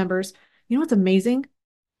family members. You know what's amazing?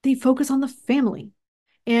 They focus on the family.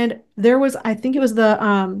 And there was, I think it was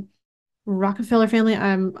the Rockefeller family.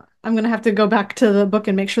 I'm going to have to go back to the book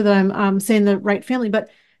and make sure that I'm saying the right family, but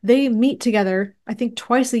they meet together, I think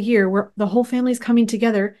twice a year, where the whole family is coming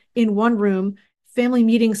together in one room, family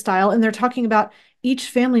meeting style, and they're talking about each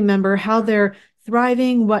family member, how they're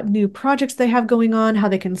thriving, what new projects they have going on, how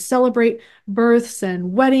they can celebrate births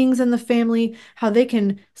and weddings in the family, how they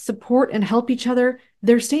can support and help each other.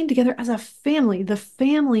 They're staying together as a family. The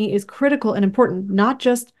family is critical and important, not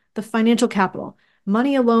just the financial capital.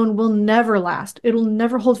 Money alone will never last. It'll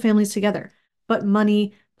never hold families together. But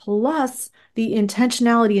money plus the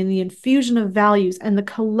intentionality and the infusion of values and the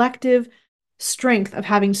collective strength of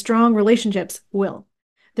having strong relationships will.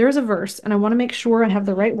 There is a verse, and I want to make sure I have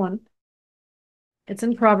the right one. It's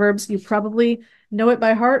in Proverbs. You probably know it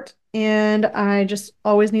by heart, and I just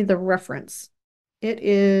always need the reference. It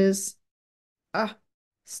is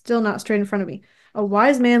still not straight in front of me. A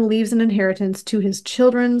wise man leaves an inheritance to his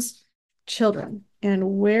children's children. And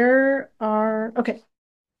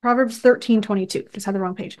Proverbs 13:22. Just had the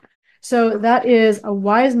wrong page. So that is a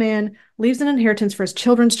wise man leaves an inheritance for his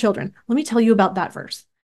children's children. Let me tell you about that verse.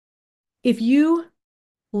 If you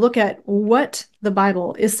look at what the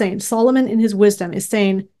Bible is saying, Solomon in his wisdom is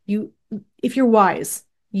saying, if you're wise,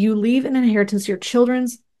 you leave an inheritance to your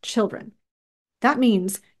children's children. That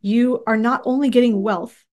means you are not only getting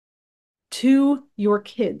wealth to your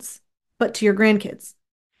kids, but to your grandkids.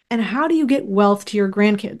 And how do you get wealth to your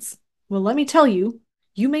grandkids? Well, let me tell you,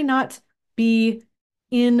 you may not be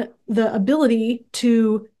in the ability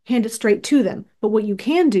to hand it straight to them. But what you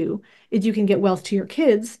can do is you can get wealth to your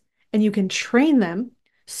kids and you can train them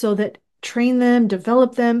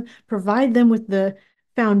develop them, provide them with the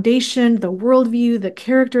foundation, the worldview, the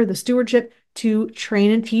character, the stewardship to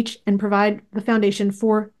train and teach and provide the foundation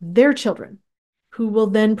for their children, who will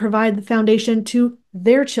then provide the foundation to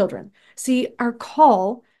their children. See, our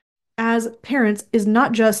call as parents is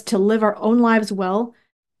not just to live our own lives well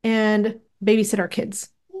and babysit our kids.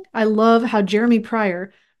 I love how Jeremy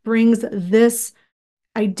Pryor brings this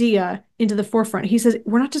idea into the forefront. He says,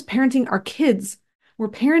 we're not just parenting our kids, we're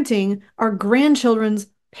parenting our grandchildren's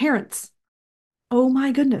parents. Oh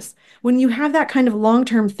my goodness. When you have that kind of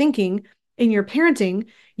long-term thinking in your parenting,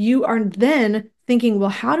 you are then thinking, well,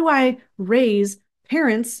 how do I raise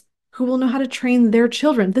parents who will know how to train their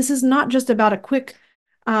children? This is not just about a quick,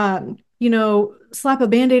 slap a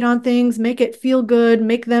Band-Aid on things, make it feel good,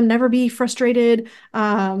 make them never be frustrated,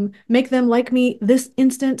 make them like me this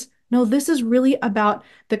instant. No, this is really about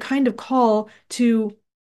the kind of call to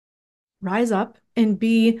rise up and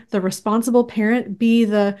be the responsible parent, be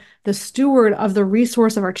the steward of the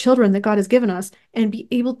resource of our children that God has given us, and be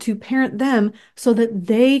able to parent them so that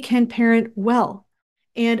they can parent well.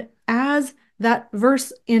 And as that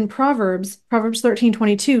verse in Proverbs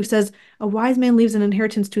 13:22 says, a wise man leaves an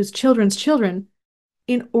inheritance to his children's children.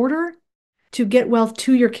 In order to get wealth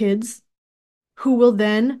to your kids, who will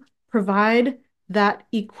then provide that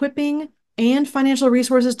equipping and financial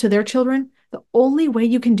resources to their children, the only way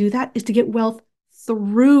you can do that is to get wealth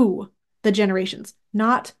through the generations,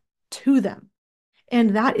 not to them.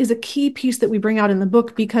 And that is a key piece that we bring out in the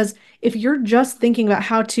book, because if you're just thinking about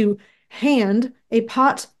how to hand a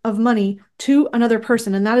pot of money to another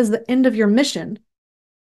person, and that is the end of your mission,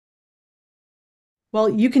 well,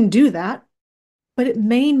 you can do that, but it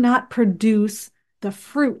may not produce the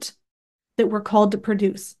fruit that we're called to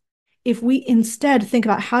produce. If we instead think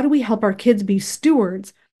about how do we help our kids be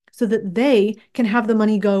stewards so that they can have the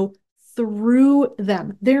money go through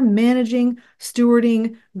them. They're managing,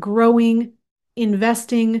 stewarding, growing,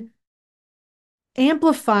 investing,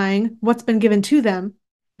 amplifying what's been given to them.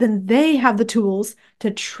 Then they have the tools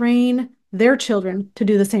to train their children to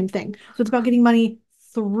do the same thing. So it's about getting money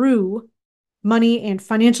through money and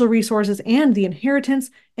financial resources and the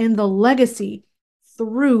inheritance and the legacy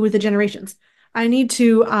through the generations. I need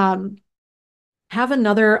to have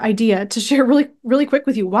another idea to share really, really quick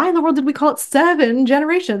with you. Why in the world did we call it 7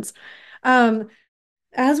 generations?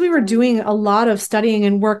 As we were doing a lot of studying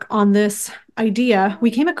and work on this idea,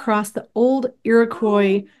 we came across the old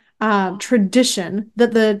Iroquois tradition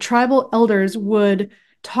that the tribal elders would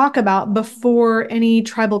talk about before any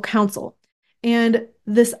tribal council. And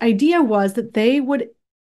this idea was that they would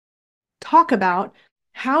talk about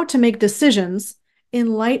how to make decisions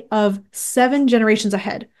in light of 7 generations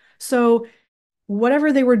ahead. So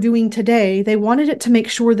whatever they were doing today, they wanted it to make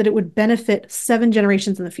sure that it would benefit 7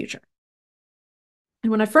 generations in the future.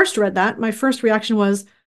 And when I first read that, my first reaction was,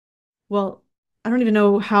 well, I don't even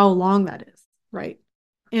know how long that is, right?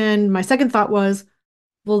 And my second thought was,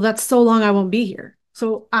 well, that's so long I won't be here.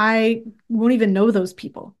 So I won't even know those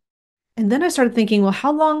people. And then I started thinking, well,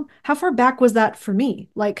 how far back was that for me?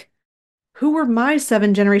 Like, who were my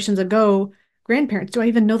 7 generations ago grandparents? Do I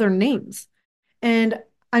even know their names? And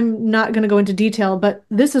I'm not going to go into detail, but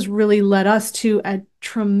this has really led us to a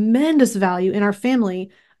tremendous value in our family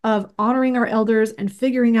of honoring our elders and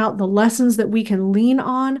figuring out the lessons that we can lean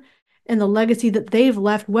on and the legacy that they've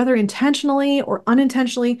left, whether intentionally or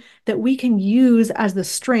unintentionally, that we can use as the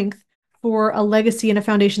strength for a legacy and a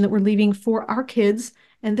foundation that we're leaving for our kids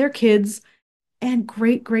and their kids and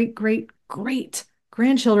great, great, great, great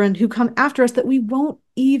grandchildren who come after us that we won't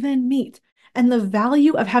even meet. And the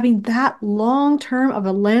value of having that long term of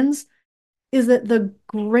a lens is that the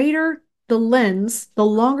greater the lens, the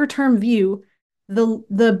longer term view,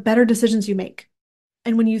 the better decisions you make.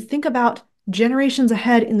 And when you think about generations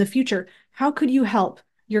ahead in the future, how could you help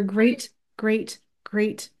your great, great,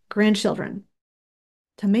 great grandchildren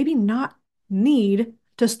to maybe not need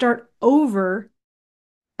to start over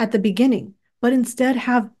at the beginning, but instead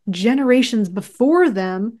have generations before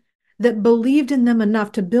them that believed in them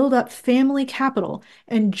enough to build up family capital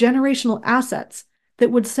and generational assets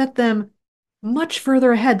that would set them much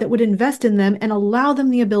further ahead, that would invest in them and allow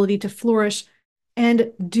them the ability to flourish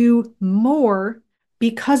and do more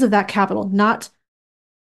because of that capital, not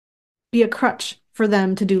be a crutch for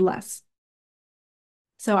them to do less.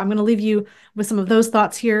 So I'm going to leave you with some of those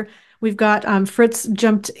thoughts here. We've got Fritz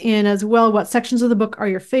jumped in as well. What sections of the book are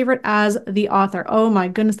your favorite as the author? Oh my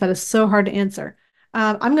goodness, that is so hard to answer.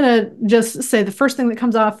 I'm going to just say the first thing that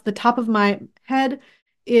comes off the top of my head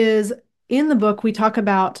is in the book, we talk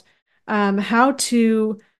about how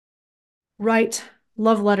to write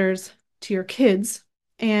love letters to your kids,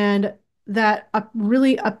 and that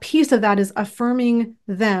really a piece of that is affirming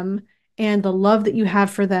them and the love that you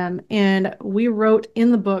have for them. And we wrote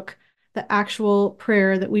in the book the actual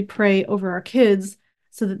prayer that we pray over our kids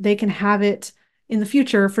so that they can have it in the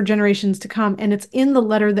future for generations to come. And it's in the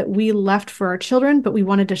letter that we left for our children, but we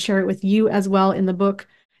wanted to share it with you as well in the book.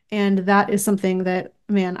 And that is something that,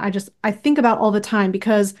 man, I think about all the time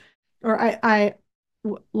because, let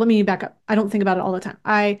me back up. I don't think about it all the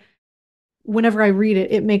time. Whenever I read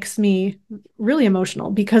it, it makes me really emotional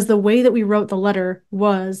because the way that we wrote the letter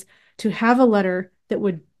was to have a letter that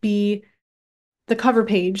would be the cover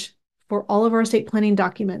page for all of our estate planning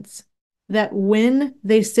documents, that when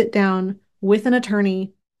they sit down with an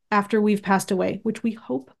attorney after we've passed away, which we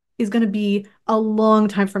hope is going to be a long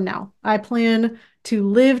time from now. I plan to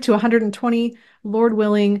live to 120, Lord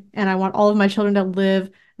willing, and I want all of my children to live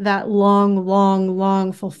that long, long,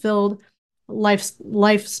 long fulfilled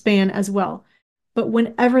lifespan as well. But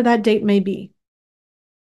whenever that date may be,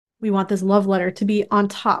 we want this love letter to be on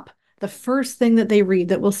top, the first thing that they read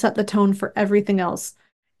that will set the tone for everything else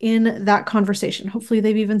in that conversation. Hopefully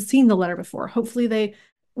they've even seen the letter before. Hopefully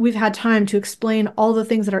we've had time to explain all the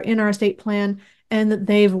things that are in our estate plan and that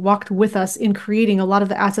they've walked with us in creating a lot of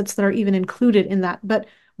the assets that are even included in that. But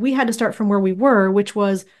we had to start from where we were, which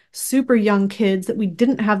was super young kids that we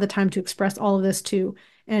didn't have the time to express all of this to.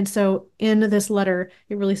 And so in this letter,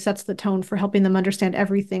 it really sets the tone for helping them understand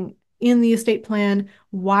everything in the estate plan,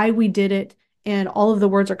 why we did it, and all of the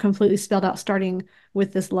words are completely spelled out starting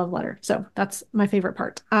with this love letter. So that's my favorite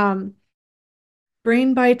part.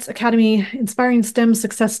 Brain Bites Academy, inspiring STEM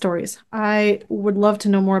success stories. I would love to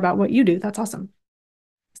know more about what you do. That's awesome.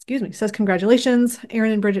 Excuse me. Says congratulations.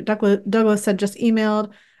 Aaron and Bridget Douglas said just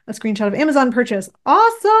emailed. a screenshot of Amazon purchase.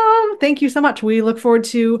 Awesome. Thank you so much. We look forward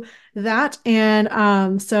to that.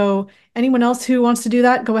 And so anyone else who wants to do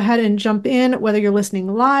that, go ahead and jump in, whether you're listening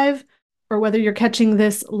live or whether you're catching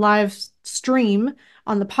this live stream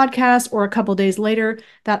on the podcast or a couple days later.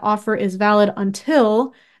 That offer is valid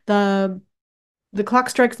until the clock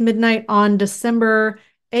strikes midnight on December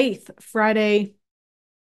 8th, Friday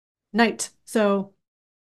night. So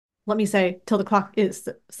let me say till the clock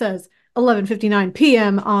says 11:59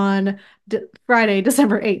 p.m. on Friday,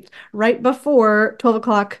 December 8th, right before 12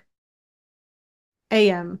 o'clock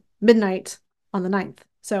a.m., midnight on the 9th.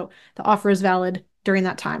 So the offer is valid during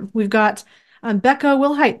that time. We've got Becca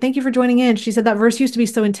Wilhite. Thank you for joining in. She said that verse used to be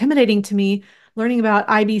so intimidating to me. Learning about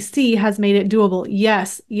IBC has made it doable.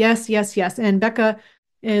 Yes, yes, yes, yes. And Becca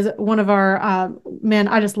is one of our, man,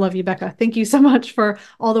 I just love you, Becca. Thank you so much for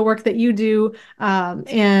all the work that you do.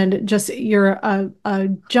 And just you're a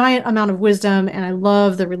giant amount of wisdom. And I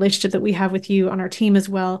love the relationship that we have with you on our team as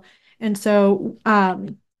well. And so that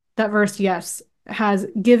verse, yes, has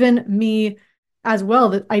given me as well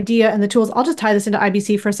the idea and the tools. I'll just tie this into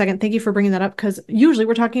IBC for a second. Thank you for bringing that up, because usually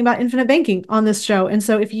we're talking about infinite banking on this show. And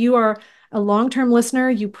so if you are a long-term listener,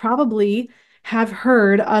 you probably have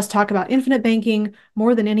heard us talk about infinite banking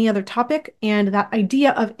more than any other topic. And that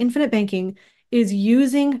idea of infinite banking is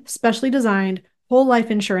using specially designed whole life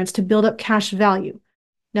insurance to build up cash value.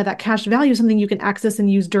 Now, that cash value is something you can access and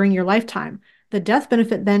use during your lifetime. The death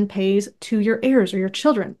benefit then pays to your heirs or your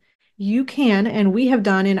children. You can, and we have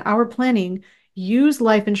done in our planning, use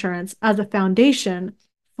life insurance as a foundation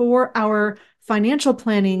for our financial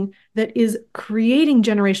planning that is creating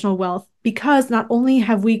generational wealth, because not only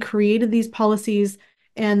have we created these policies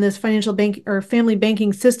and this financial bank or family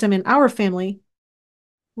banking system in our family,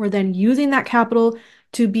 we're then using that capital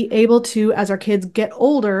to be able to, as our kids get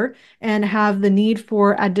older and have the need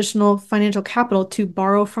for additional financial capital, to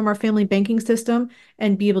borrow from our family banking system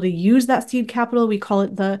and be able to use that seed capital. We call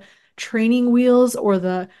it the training wheels, or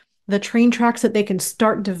the train tracks that they can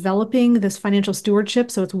start developing this financial stewardship.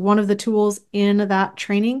 So it's one of the tools in that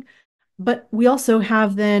training. But we also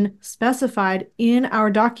have then specified in our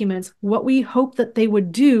documents what we hope that they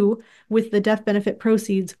would do with the death benefit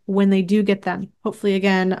proceeds when they do get them. Hopefully,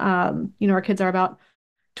 again, our kids are about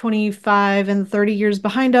 25 and 30 years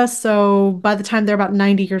behind us. So by the time they're about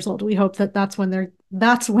 90 years old, we hope that's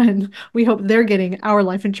when we hope they're getting our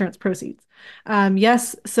life insurance proceeds.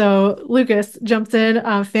 Yes. So Lucas jumps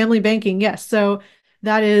in, family banking. Yes. So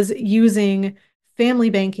that is using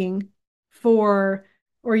family banking or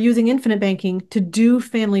using infinite banking to do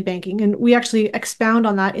family banking. And we actually expound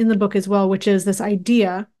on that in the book as well, which is this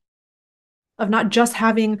idea of not just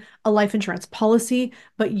having a life insurance policy,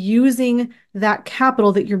 but using that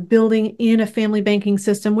capital that you're building in a family banking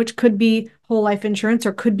system, which could be whole life insurance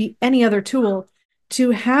or could be any other tool,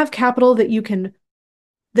 to have capital that your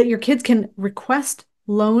kids can request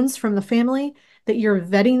loans from the family, that you're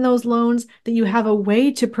vetting those loans, that you have a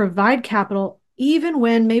way to provide capital even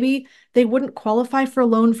when maybe they wouldn't qualify for a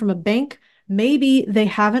loan from a bank. Maybe they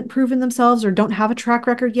haven't proven themselves or don't have a track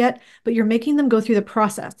record yet, but you're making them go through the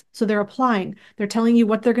process. So they're applying, they're telling you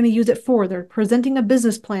what they're going to use it for, they're presenting a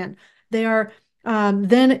business plan. They are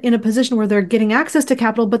then in a position where they're getting access to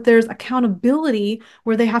capital, but there's accountability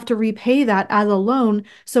where they have to repay that as a loan.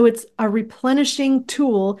 So it's a replenishing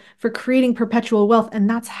tool for creating perpetual wealth. And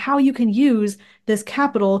that's how you can use this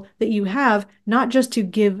capital that you have, not just to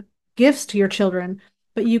give gifts to your children,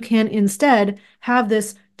 but you can instead have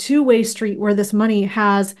this two-way street where this money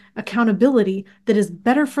has accountability that is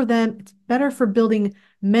better for them. It's better for building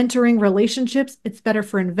mentoring relationships. It's better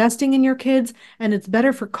for investing in your kids, and it's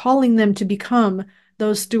better for calling them to become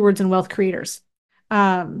those stewards and wealth creators.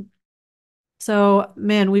 So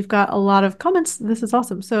man, we've got a lot of comments. This is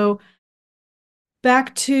awesome. So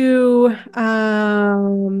back to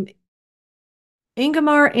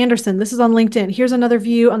Ingemar Anderson. This is on LinkedIn. Here's another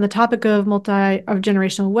view on the topic of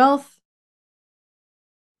generational wealth.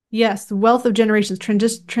 Yes, wealth of generations,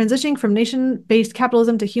 transitioning from nation-based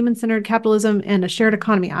capitalism to human-centered capitalism and a shared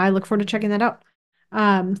economy. I look forward to checking that out.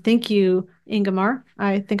 Thank you, Ingemar.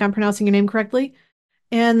 I think I'm pronouncing your name correctly.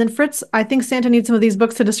 And then Fritz, I think Santa needs some of these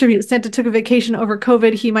books to distribute. Santa took a vacation over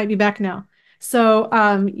COVID. He might be back now. So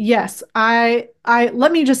yes, I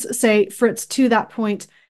let me just say, Fritz, to that point,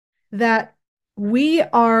 that we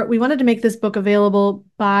wanted to make this book available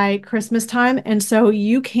by Christmas time. And so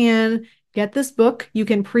you can get this book, you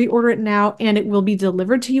can pre-order it now, and it will be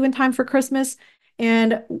delivered to you in time for Christmas.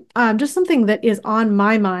 And just something that is on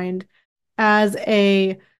my mind as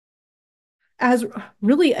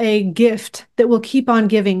really a gift that will keep on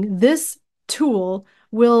giving. This tool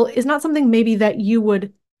is not something maybe that you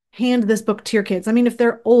would hand this book to your kids. I mean, if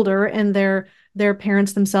they're older and they're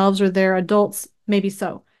parents themselves or they're adults, maybe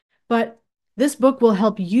so. But this book will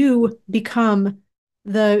help you become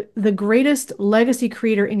the greatest legacy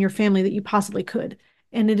creator in your family that you possibly could.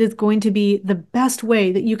 And it is going to be the best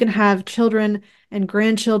way that you can have children and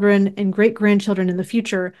grandchildren and great grandchildren in the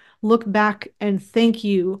future look back and thank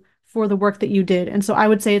you for the work that you did. And so I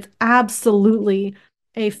would say it's absolutely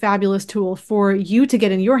a fabulous tool for you to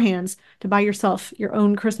get in your hands to buy yourself your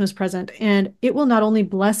own Christmas present. And it will not only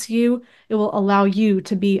bless you, it will allow you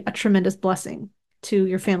to be a tremendous blessing to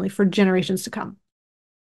your family for generations to come.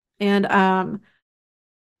 And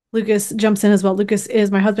Lucas jumps in as well. Lucas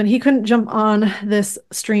is my husband. He couldn't jump on this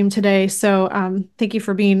stream today. So thank you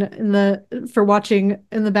for being for watching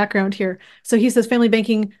in the background here. So he says family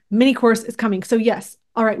banking mini course is coming. So yes.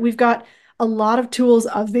 All right. We've got a lot of tools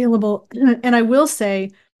available. And I will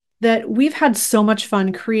say that we've had so much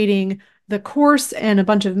fun creating the course and a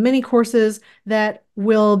bunch of mini courses that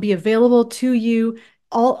will be available to you.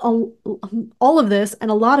 All of this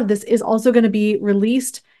and a lot of this is also going to be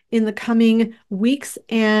released in the coming weeks,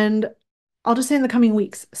 and I'll just say in the coming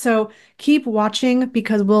weeks. So keep watching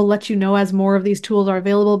because we'll let you know as more of these tools are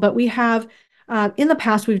available. But we have, in the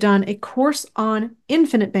past, we've done a course on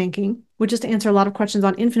infinite banking, which is to answer a lot of questions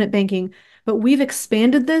on infinite banking. But we've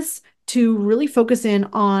expanded this to really focus in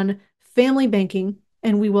on family banking,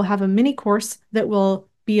 and we will have a mini course that will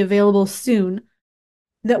be available soon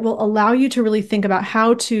that will allow you to really think about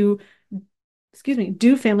how to,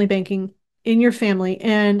 do family banking in your family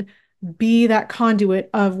and be that conduit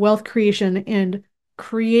of wealth creation and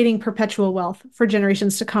creating perpetual wealth for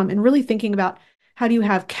generations to come, and really thinking about how do you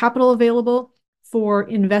have capital available for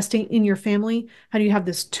investing in your family? How do you have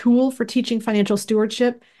this tool for teaching financial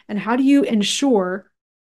stewardship? And how do you ensure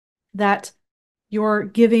that you're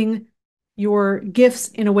giving your gifts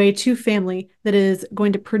in a way to family that is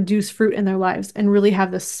going to produce fruit in their lives and really have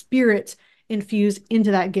the spirit infused into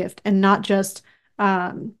that gift and not just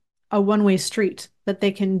a one-way street that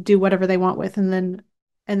they can do whatever they want with and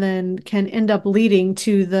then can end up leading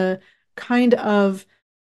to the kind of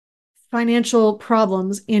financial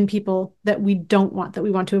problems in people that we don't want, that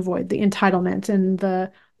we want to avoid, the entitlement and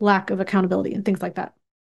the lack of accountability and things like that.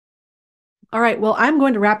 All right, well, I'm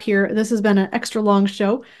going to wrap here. This has been an extra long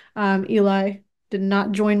show. Eli did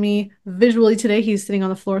not join me visually today. He's sitting on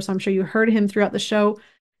the floor, so I'm sure you heard him throughout the show.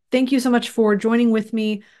 Thank you so much for joining with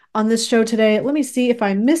me on this show today. Let me see if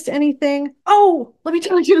I missed anything. Oh, let me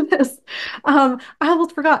tell you this. I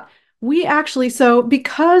almost forgot. We actually, so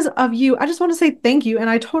because of you, I just want to say thank you. And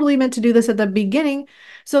I totally meant to do this at the beginning.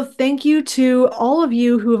 So thank you to all of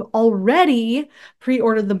you who have already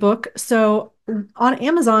pre-ordered the book. So on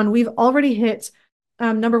Amazon, we've already hit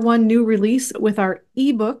 #1 new release with our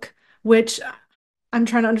ebook, which I'm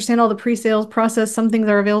trying to understand all the pre-sales process. Some things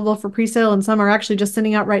are available for pre-sale and some are actually just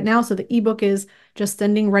sending out right now. So the ebook is just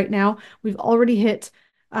sending right now. We've already hit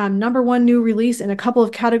 #1 new release in a couple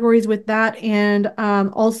of categories with that. And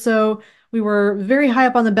also we were very high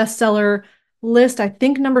up on the bestseller list. I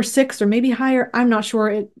think #6 or maybe higher. I'm not sure.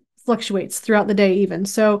 It fluctuates throughout the day even.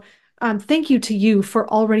 So thank you to you for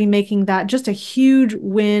already making that just a huge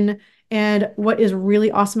win. And what is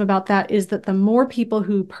really awesome about that is that the more people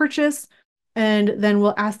who purchase, and then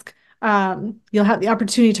we'll ask, you'll have the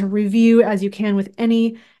opportunity to review as you can with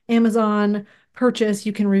any Amazon purchase.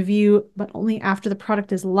 You can review, but only after the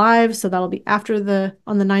product is live. So that'll be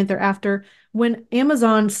on the 9th or after. When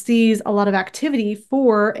Amazon sees a lot of activity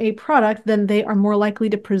for a product, then they are more likely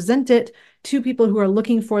to present it to people who are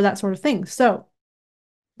looking for that sort of thing. So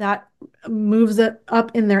that moves it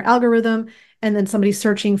up in their algorithm. And then somebody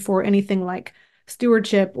searching for anything like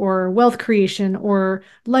stewardship or wealth creation or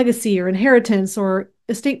legacy or inheritance or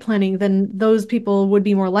estate planning, then those people would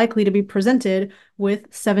be more likely to be presented with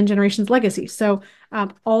 7 Generations Legacy. So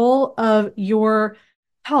all of your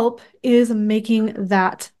help is making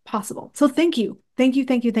that possible. So thank you. Thank you.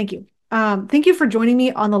 Thank you. Thank you. Thank you for joining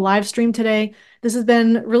me on the live stream today. This has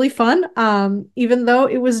been really fun. Even though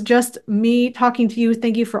it was just me talking to you,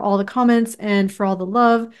 thank you for all the comments and for all the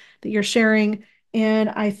love that you're sharing. And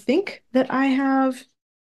I think that I have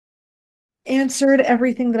answered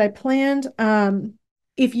everything that I planned.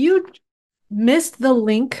 If you missed the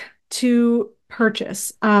link to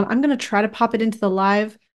purchase, I'm going to try to pop it into the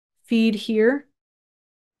live feed here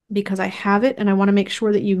because I have it and I want to make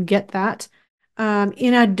sure that you get that.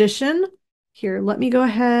 In addition, here, let me go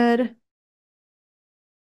ahead.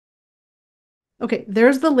 Okay,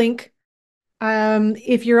 there's the link.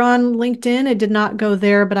 If you're on LinkedIn, it did not go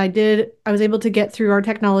there, but I was able to get through our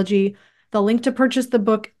technology. The link to purchase the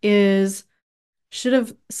book should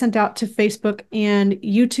have sent out to Facebook and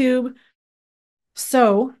YouTube.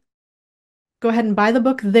 So go ahead and buy the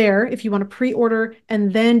book there if you want to pre-order.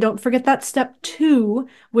 And then don't forget that step 2,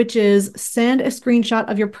 which is send a screenshot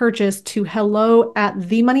of your purchase to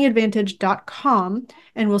hello@themoneyadvantage.com,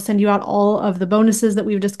 and we'll send you out all of the bonuses that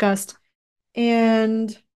we've discussed.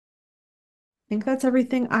 And I think that's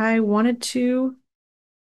everything I wanted to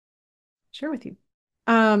share with you.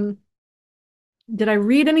 Did I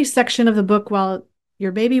read any section of the book while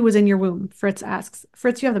your baby was in your womb? Fritz asks.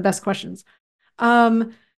 Fritz, you have the best questions.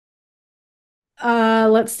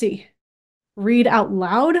 Let's see. Read out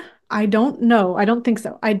loud? I don't know. I don't think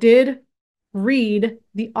so. I did read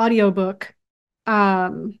the audiobook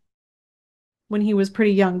when he was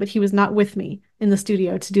pretty young, but he was not with me in the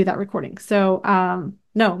studio to do that recording. So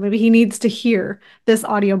no, maybe he needs to hear this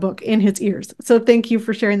audiobook in his ears. So thank you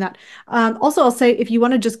for sharing that. Also, I'll say if you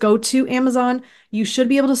want to just go to Amazon, you should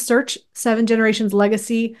be able to search 7 Generations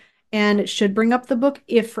Legacy, and it should bring up the book.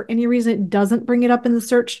 If for any reason it doesn't bring it up in the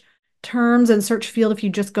search terms and search field, if you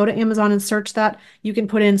just go to Amazon and search that, you can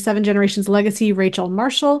put in 7 Generations Legacy Rachel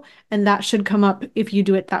Marshall, and that should come up if you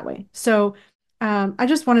do it that way. So I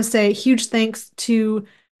just want to say huge thanks to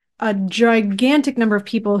a gigantic number of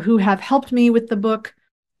people who have helped me with the book.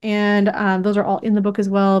 And those are all in the book as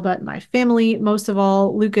well. But my family, most of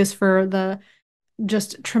all, Lucas, for the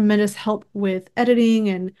just tremendous help with editing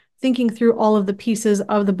and thinking through all of the pieces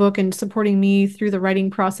of the book and supporting me through the writing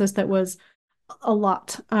process. That was a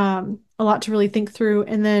lot to really think through.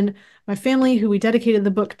 And then my family, who we dedicated the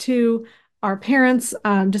book to, our parents,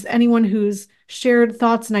 just anyone who's shared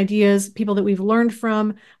thoughts and ideas, people that we've learned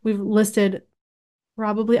from. We've listed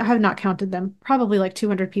probably, I have not counted them, probably like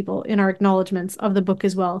 200 people in our acknowledgments of the book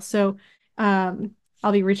as well. So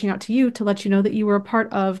I'll be reaching out to you to let you know that you were a part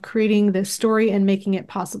of creating this story and making it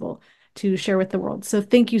possible to share with the world. So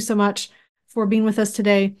thank you so much for being with us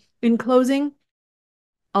today. In closing,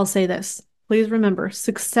 I'll say this. Please remember,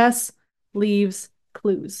 success leaves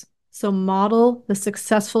clues. So model the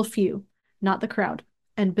successful few, not the crowd,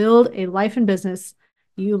 and build a life and business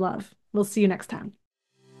you love. We'll see you next time.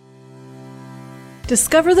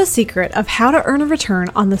 Discover the secret of how to earn a return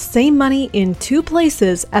on the same money in 2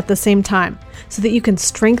 places at the same time so that you can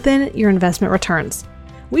strengthen your investment returns.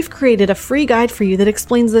 We've created a free guide for you that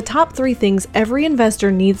explains the top 3 things every investor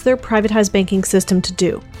needs their privatized banking system to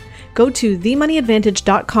do. Go to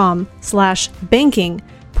themoneyadvantage.com/banking,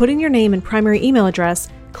 put in your name and primary email address,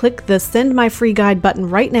 click the Send My Free Guide button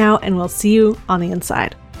right now, and we'll see you on the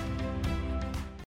inside.